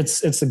 So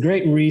it's a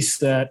great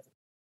reset.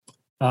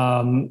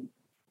 On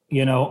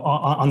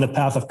the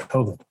path of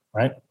COVID,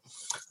 right?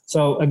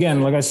 So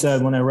again, like I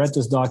said, when I read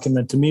this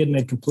document, to me, it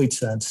made complete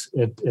sense.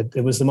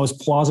 It was the most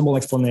plausible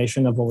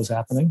explanation of what was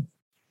happening.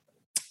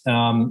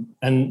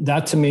 And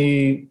that to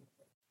me,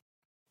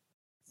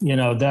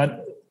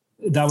 that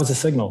was a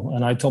signal.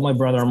 And I told my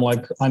brother, I'm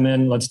like, I'm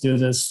in, let's do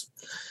this.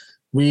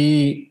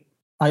 I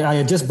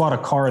had just bought a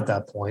car at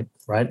that point,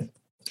 right?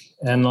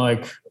 And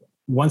like,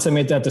 once I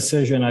made that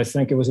decision, I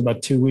think it was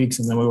about 2 weeks,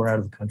 and then we were out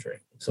of the country.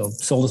 So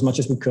sold as much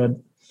as we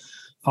could,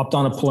 hopped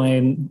on a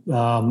plane.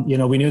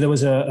 We knew there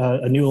was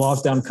a new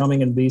lockdown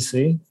coming in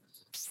BC.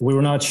 We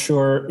were not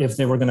sure if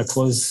they were going to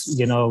close,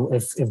 they were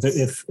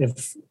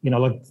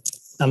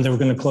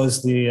going to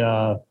close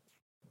the,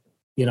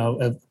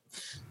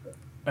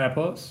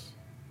 airports.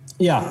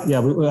 Yeah.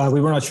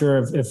 We were not sure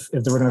if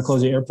they were going to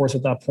close the airports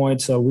at that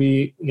point. So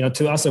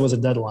to us, it was a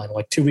deadline.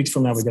 Like 2 weeks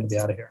from now, we're going to be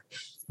out of here.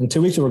 In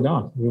 2 weeks, we were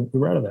gone. We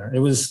were out of there. It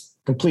was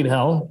complete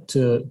hell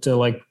to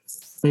like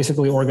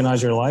basically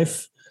organize your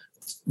life,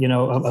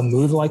 a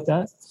move like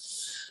that.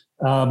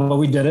 But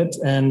we did it,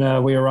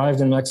 and we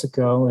arrived in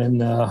Mexico in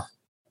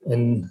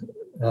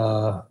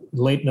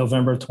late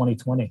November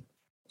 2020.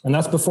 And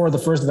that's before the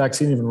first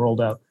vaccine even rolled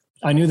out.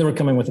 I knew they were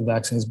coming with the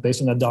vaccines based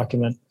on that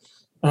document.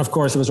 And of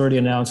course, it was already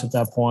announced at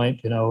that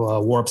point,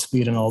 warp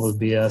speed and all the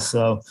BS.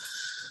 So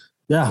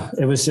yeah,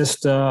 it was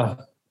just, it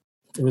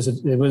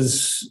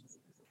was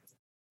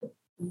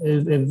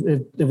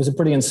a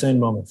pretty insane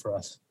moment for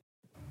us.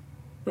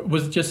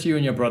 Was it just you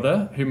and your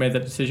brother who made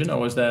that decision,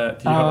 or did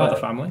you have other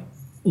family?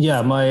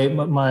 Yeah, my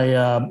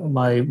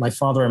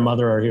father and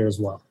mother are here as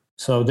well,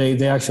 so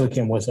they actually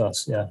came with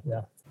us. Yeah.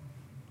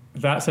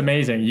 That's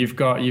amazing. You've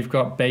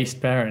got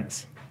based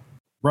parents.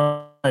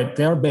 Right,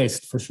 they are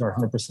based for sure,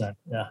 100%.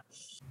 Yeah.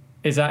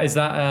 Is that has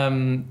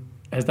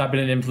that been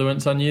an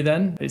influence on you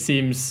then? It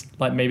seems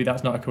like maybe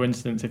that's not a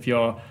coincidence if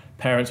your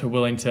parents were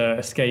willing to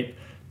escape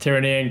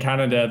tyranny in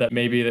Canada, that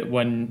maybe that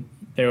when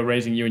they were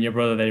raising you and your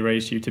brother, they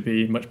raised you to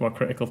be much more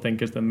critical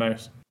thinkers than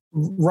most.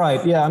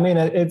 Right. Yeah. I mean,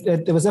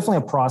 it was definitely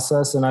a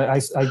process, and I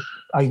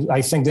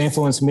think they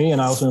influenced me,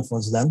 and I also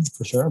influenced them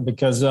for sure.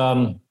 Because,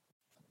 again,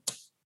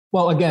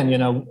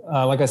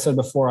 like I said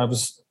before, I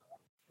was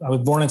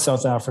born in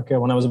South Africa.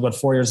 When I was about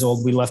 4 years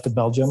old, we left to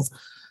Belgium,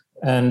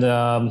 and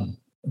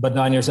but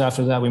 9 years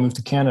after that, we moved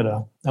to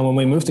Canada. And when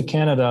we moved to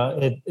Canada,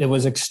 it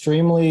was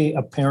extremely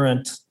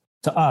apparent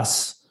to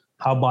us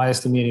how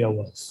biased the media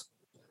was.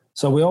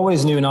 So we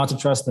always knew not to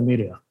trust the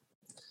media.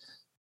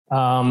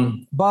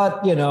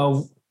 But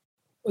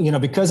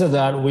because of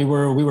that, we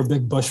were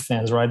big Bush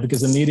fans, right?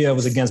 Because the media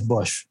was against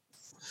Bush.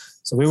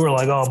 So we were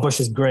like, oh, Bush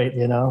is great,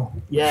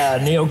 Yeah,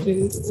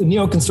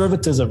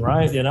 neoconservatism,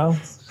 right?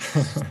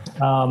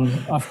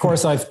 Of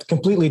course, I've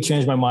completely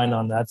changed my mind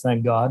on that,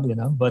 thank God,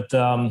 But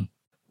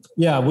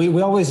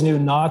we always knew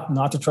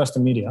not to trust the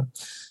media.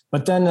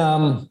 But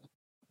then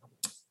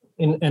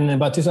in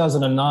about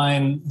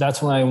 2009,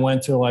 that's when I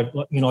went through like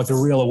a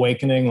real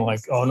awakening,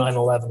 like,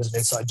 9/11 is an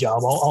inside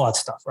job, all that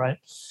stuff, right?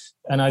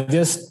 And I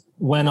just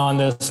went on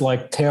this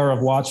like tear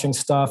of watching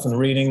stuff and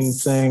reading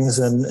things,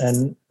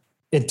 and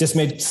it just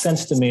made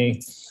sense to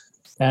me.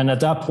 And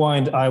at that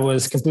point, I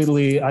was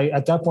completely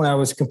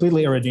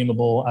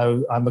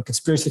irredeemable. I'm a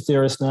conspiracy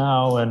theorist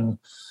now, and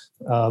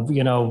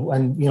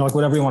like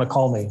whatever you want to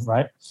call me,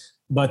 right?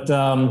 But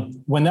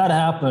when that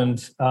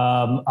happened,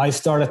 I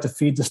started to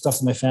feed the stuff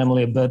to my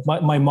family a bit.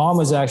 My mom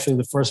was actually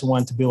the first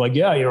one to be like,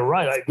 "Yeah, you're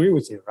right. I agree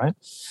with you," right?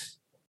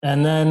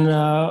 And then,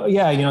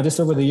 just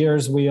over the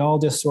years, we all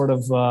just sort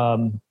of,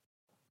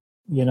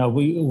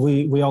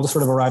 we all just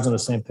sort of arrived on the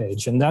same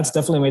page, and that's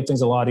definitely made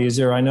things a lot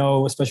easier. I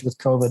know, especially with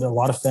COVID, a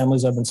lot of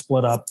families have been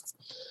split up.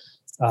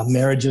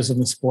 Marriages have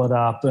been split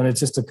up, and it's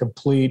just a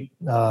complete.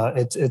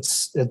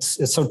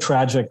 It's so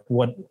tragic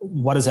what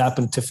has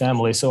happened to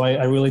families. So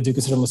I really do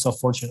consider myself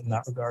fortunate in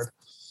that regard.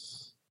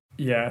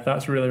 Yeah,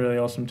 that's really, really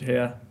awesome to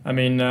hear. I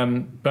mean,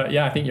 but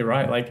yeah, I think you're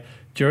right. Like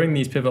during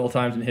these pivotal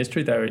times in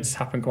history, though, it's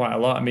happened quite a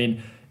lot. I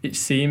mean, it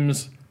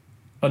seems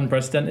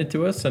unprecedented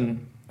to us,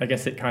 and I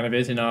guess it kind of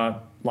is in our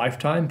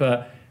lifetime.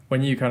 But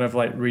when you kind of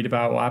like read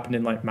about what happened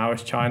in like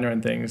Maoist China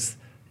and things,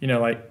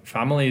 like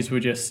families were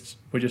just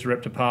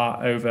ripped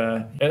apart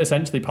over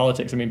essentially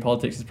politics. I mean,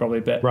 politics is probably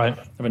a bit right.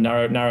 of a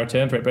narrow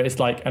term for it, but it's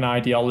like an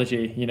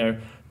ideology,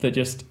 that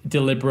just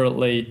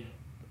deliberately,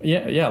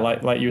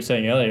 like you were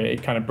saying earlier,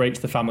 it kind of breaks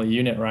the family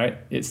unit, right?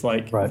 It's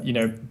like, right.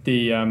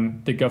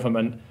 The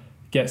government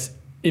gets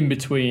in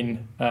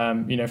between,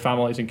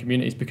 families and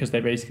communities because they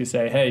basically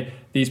say, hey,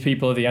 these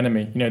people are the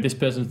enemy. This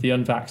person's the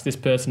unvaxxed, this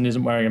person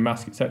isn't wearing a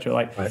mask, etc.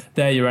 Like right.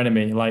 They're your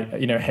enemy. Like,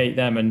 hate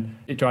them, and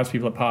it drives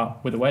people apart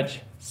with a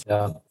wedge.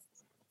 Yeah.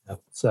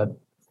 Sad.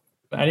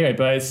 But anyway,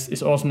 but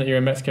it's awesome that you're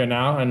in Mexico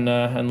now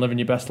and living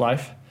your best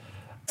life.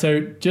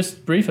 So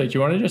just briefly, do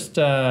you want to just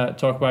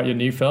talk about your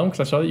new film?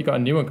 Because I saw that you got a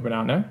new one coming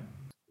out now.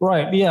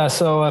 Right. Yeah.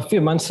 So a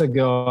few months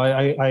ago,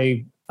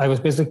 I was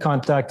basically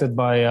contacted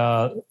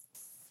by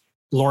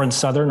Lauren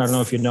Southern. I don't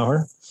know if you know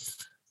her.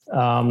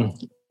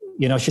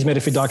 She's made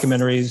a few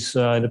documentaries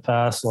in the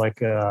past, like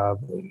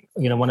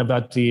one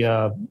about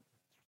the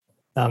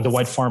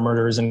white farm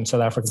murders in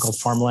South Africa called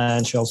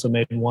Farmland. She also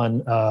made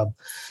one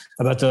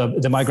about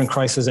the migrant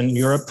crisis in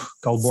Europe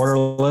called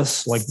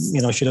Borderless. Like,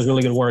 she does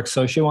really good work.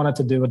 So she wanted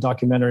to do a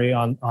documentary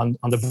on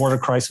the border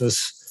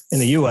crisis in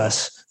the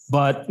US,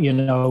 but,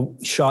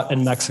 shot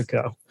in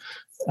Mexico.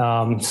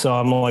 So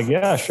I'm like,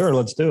 yeah, sure,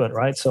 let's do it.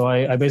 Right. So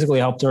I basically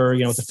helped her,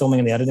 with the filming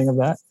and the editing of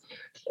that.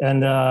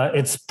 And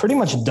it's pretty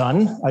much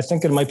done. I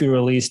think it might be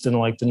released in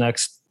like the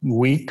next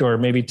week or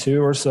maybe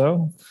two or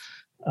so.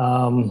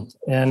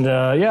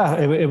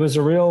 It was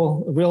a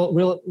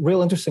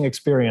real interesting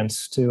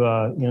experience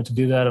to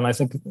do that. And I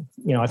think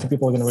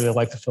people are going to really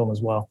like the film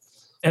as well.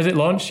 Has it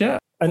launched yet?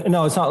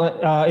 No, it's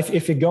not.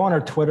 If you go on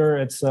our Twitter,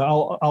 it's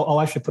I'll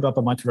actually put up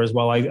on my Twitter as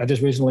well. I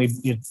just recently,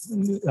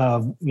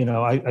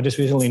 I just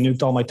recently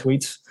nuked all my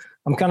tweets.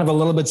 I'm kind of a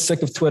little bit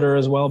sick of Twitter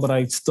as well, but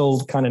I still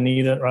kind of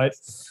need it, right?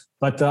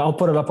 But I'll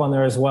put it up on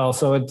there as well.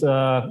 So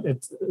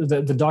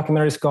the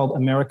documentary is called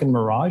American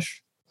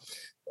Mirage,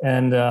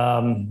 and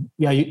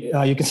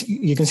you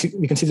can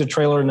see the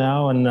trailer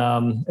now, and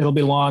it'll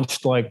be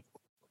launched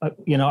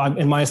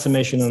in my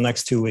estimation in the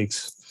next 2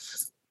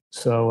 weeks.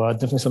 So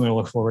definitely something to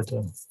look forward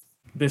to.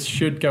 This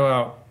should go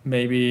out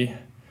maybe,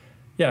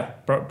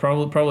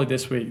 probably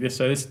this week.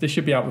 This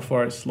should be out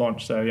before it's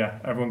launched. So yeah,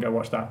 everyone go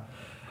watch that.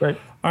 Great.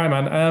 All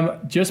right, man.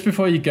 Just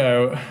before you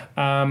go,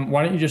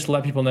 why don't you just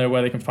let people know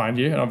where they can find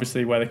you, and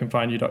obviously where they can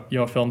find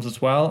your films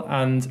as well,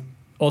 and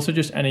also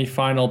just any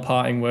final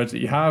parting words that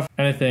you have,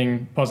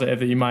 anything positive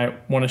that you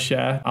might want to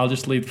share. I'll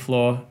just leave the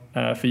floor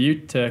for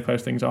you to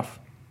close things off.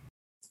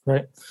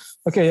 Great.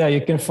 Okay, yeah, you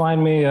can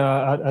find me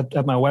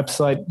at my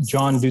website,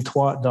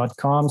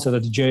 jondutoit.com. So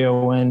that's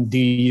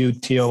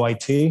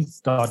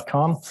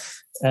jondutoit.com.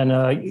 And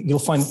you'll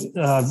find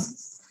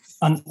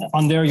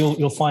on there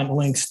you'll find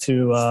links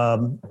to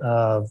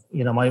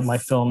my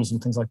films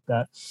and things like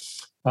that.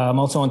 I'm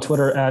also on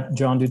Twitter at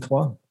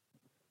jondutoit.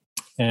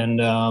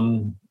 And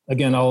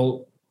again,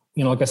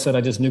 like I said,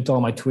 I just nuked all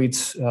my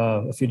tweets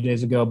a few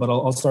days ago, but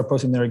I'll start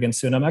posting there again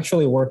soon. I'm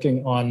actually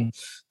working on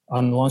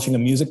launching a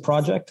music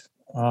project.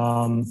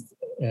 So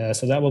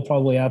that will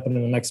probably happen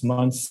in the next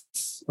month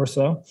or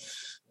so.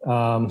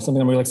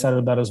 Something I'm really excited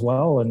about as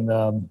well.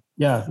 And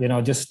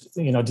just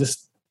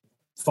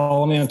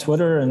follow me on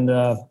Twitter and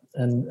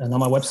on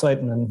my website,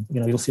 and then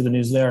you'll see the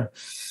news there.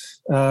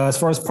 As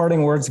far as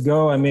parting words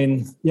go, I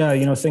mean,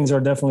 things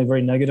are definitely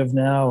very negative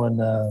now and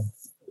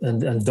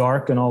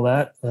dark and all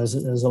that. There's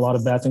a lot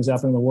of bad things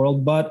happening in the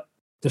world, but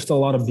there's still a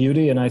lot of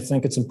beauty, and I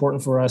think it's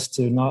important for us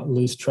to not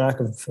lose track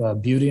of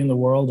beauty in the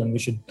world, and we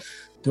should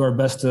do our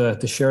best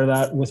to share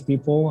that with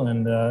people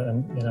and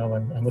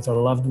with our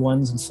loved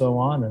ones and so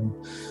on. And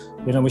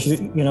we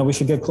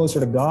should get closer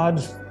to God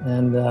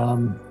and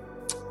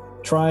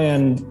try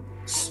and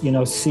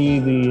see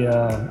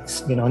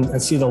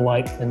the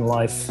light in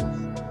life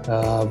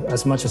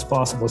as much as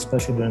possible,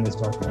 especially during these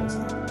dark days.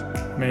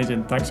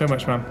 Amazing. Thanks so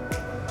much, man.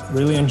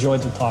 Really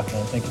enjoyed the talk,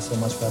 man. Thank you so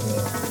much for having me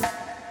on.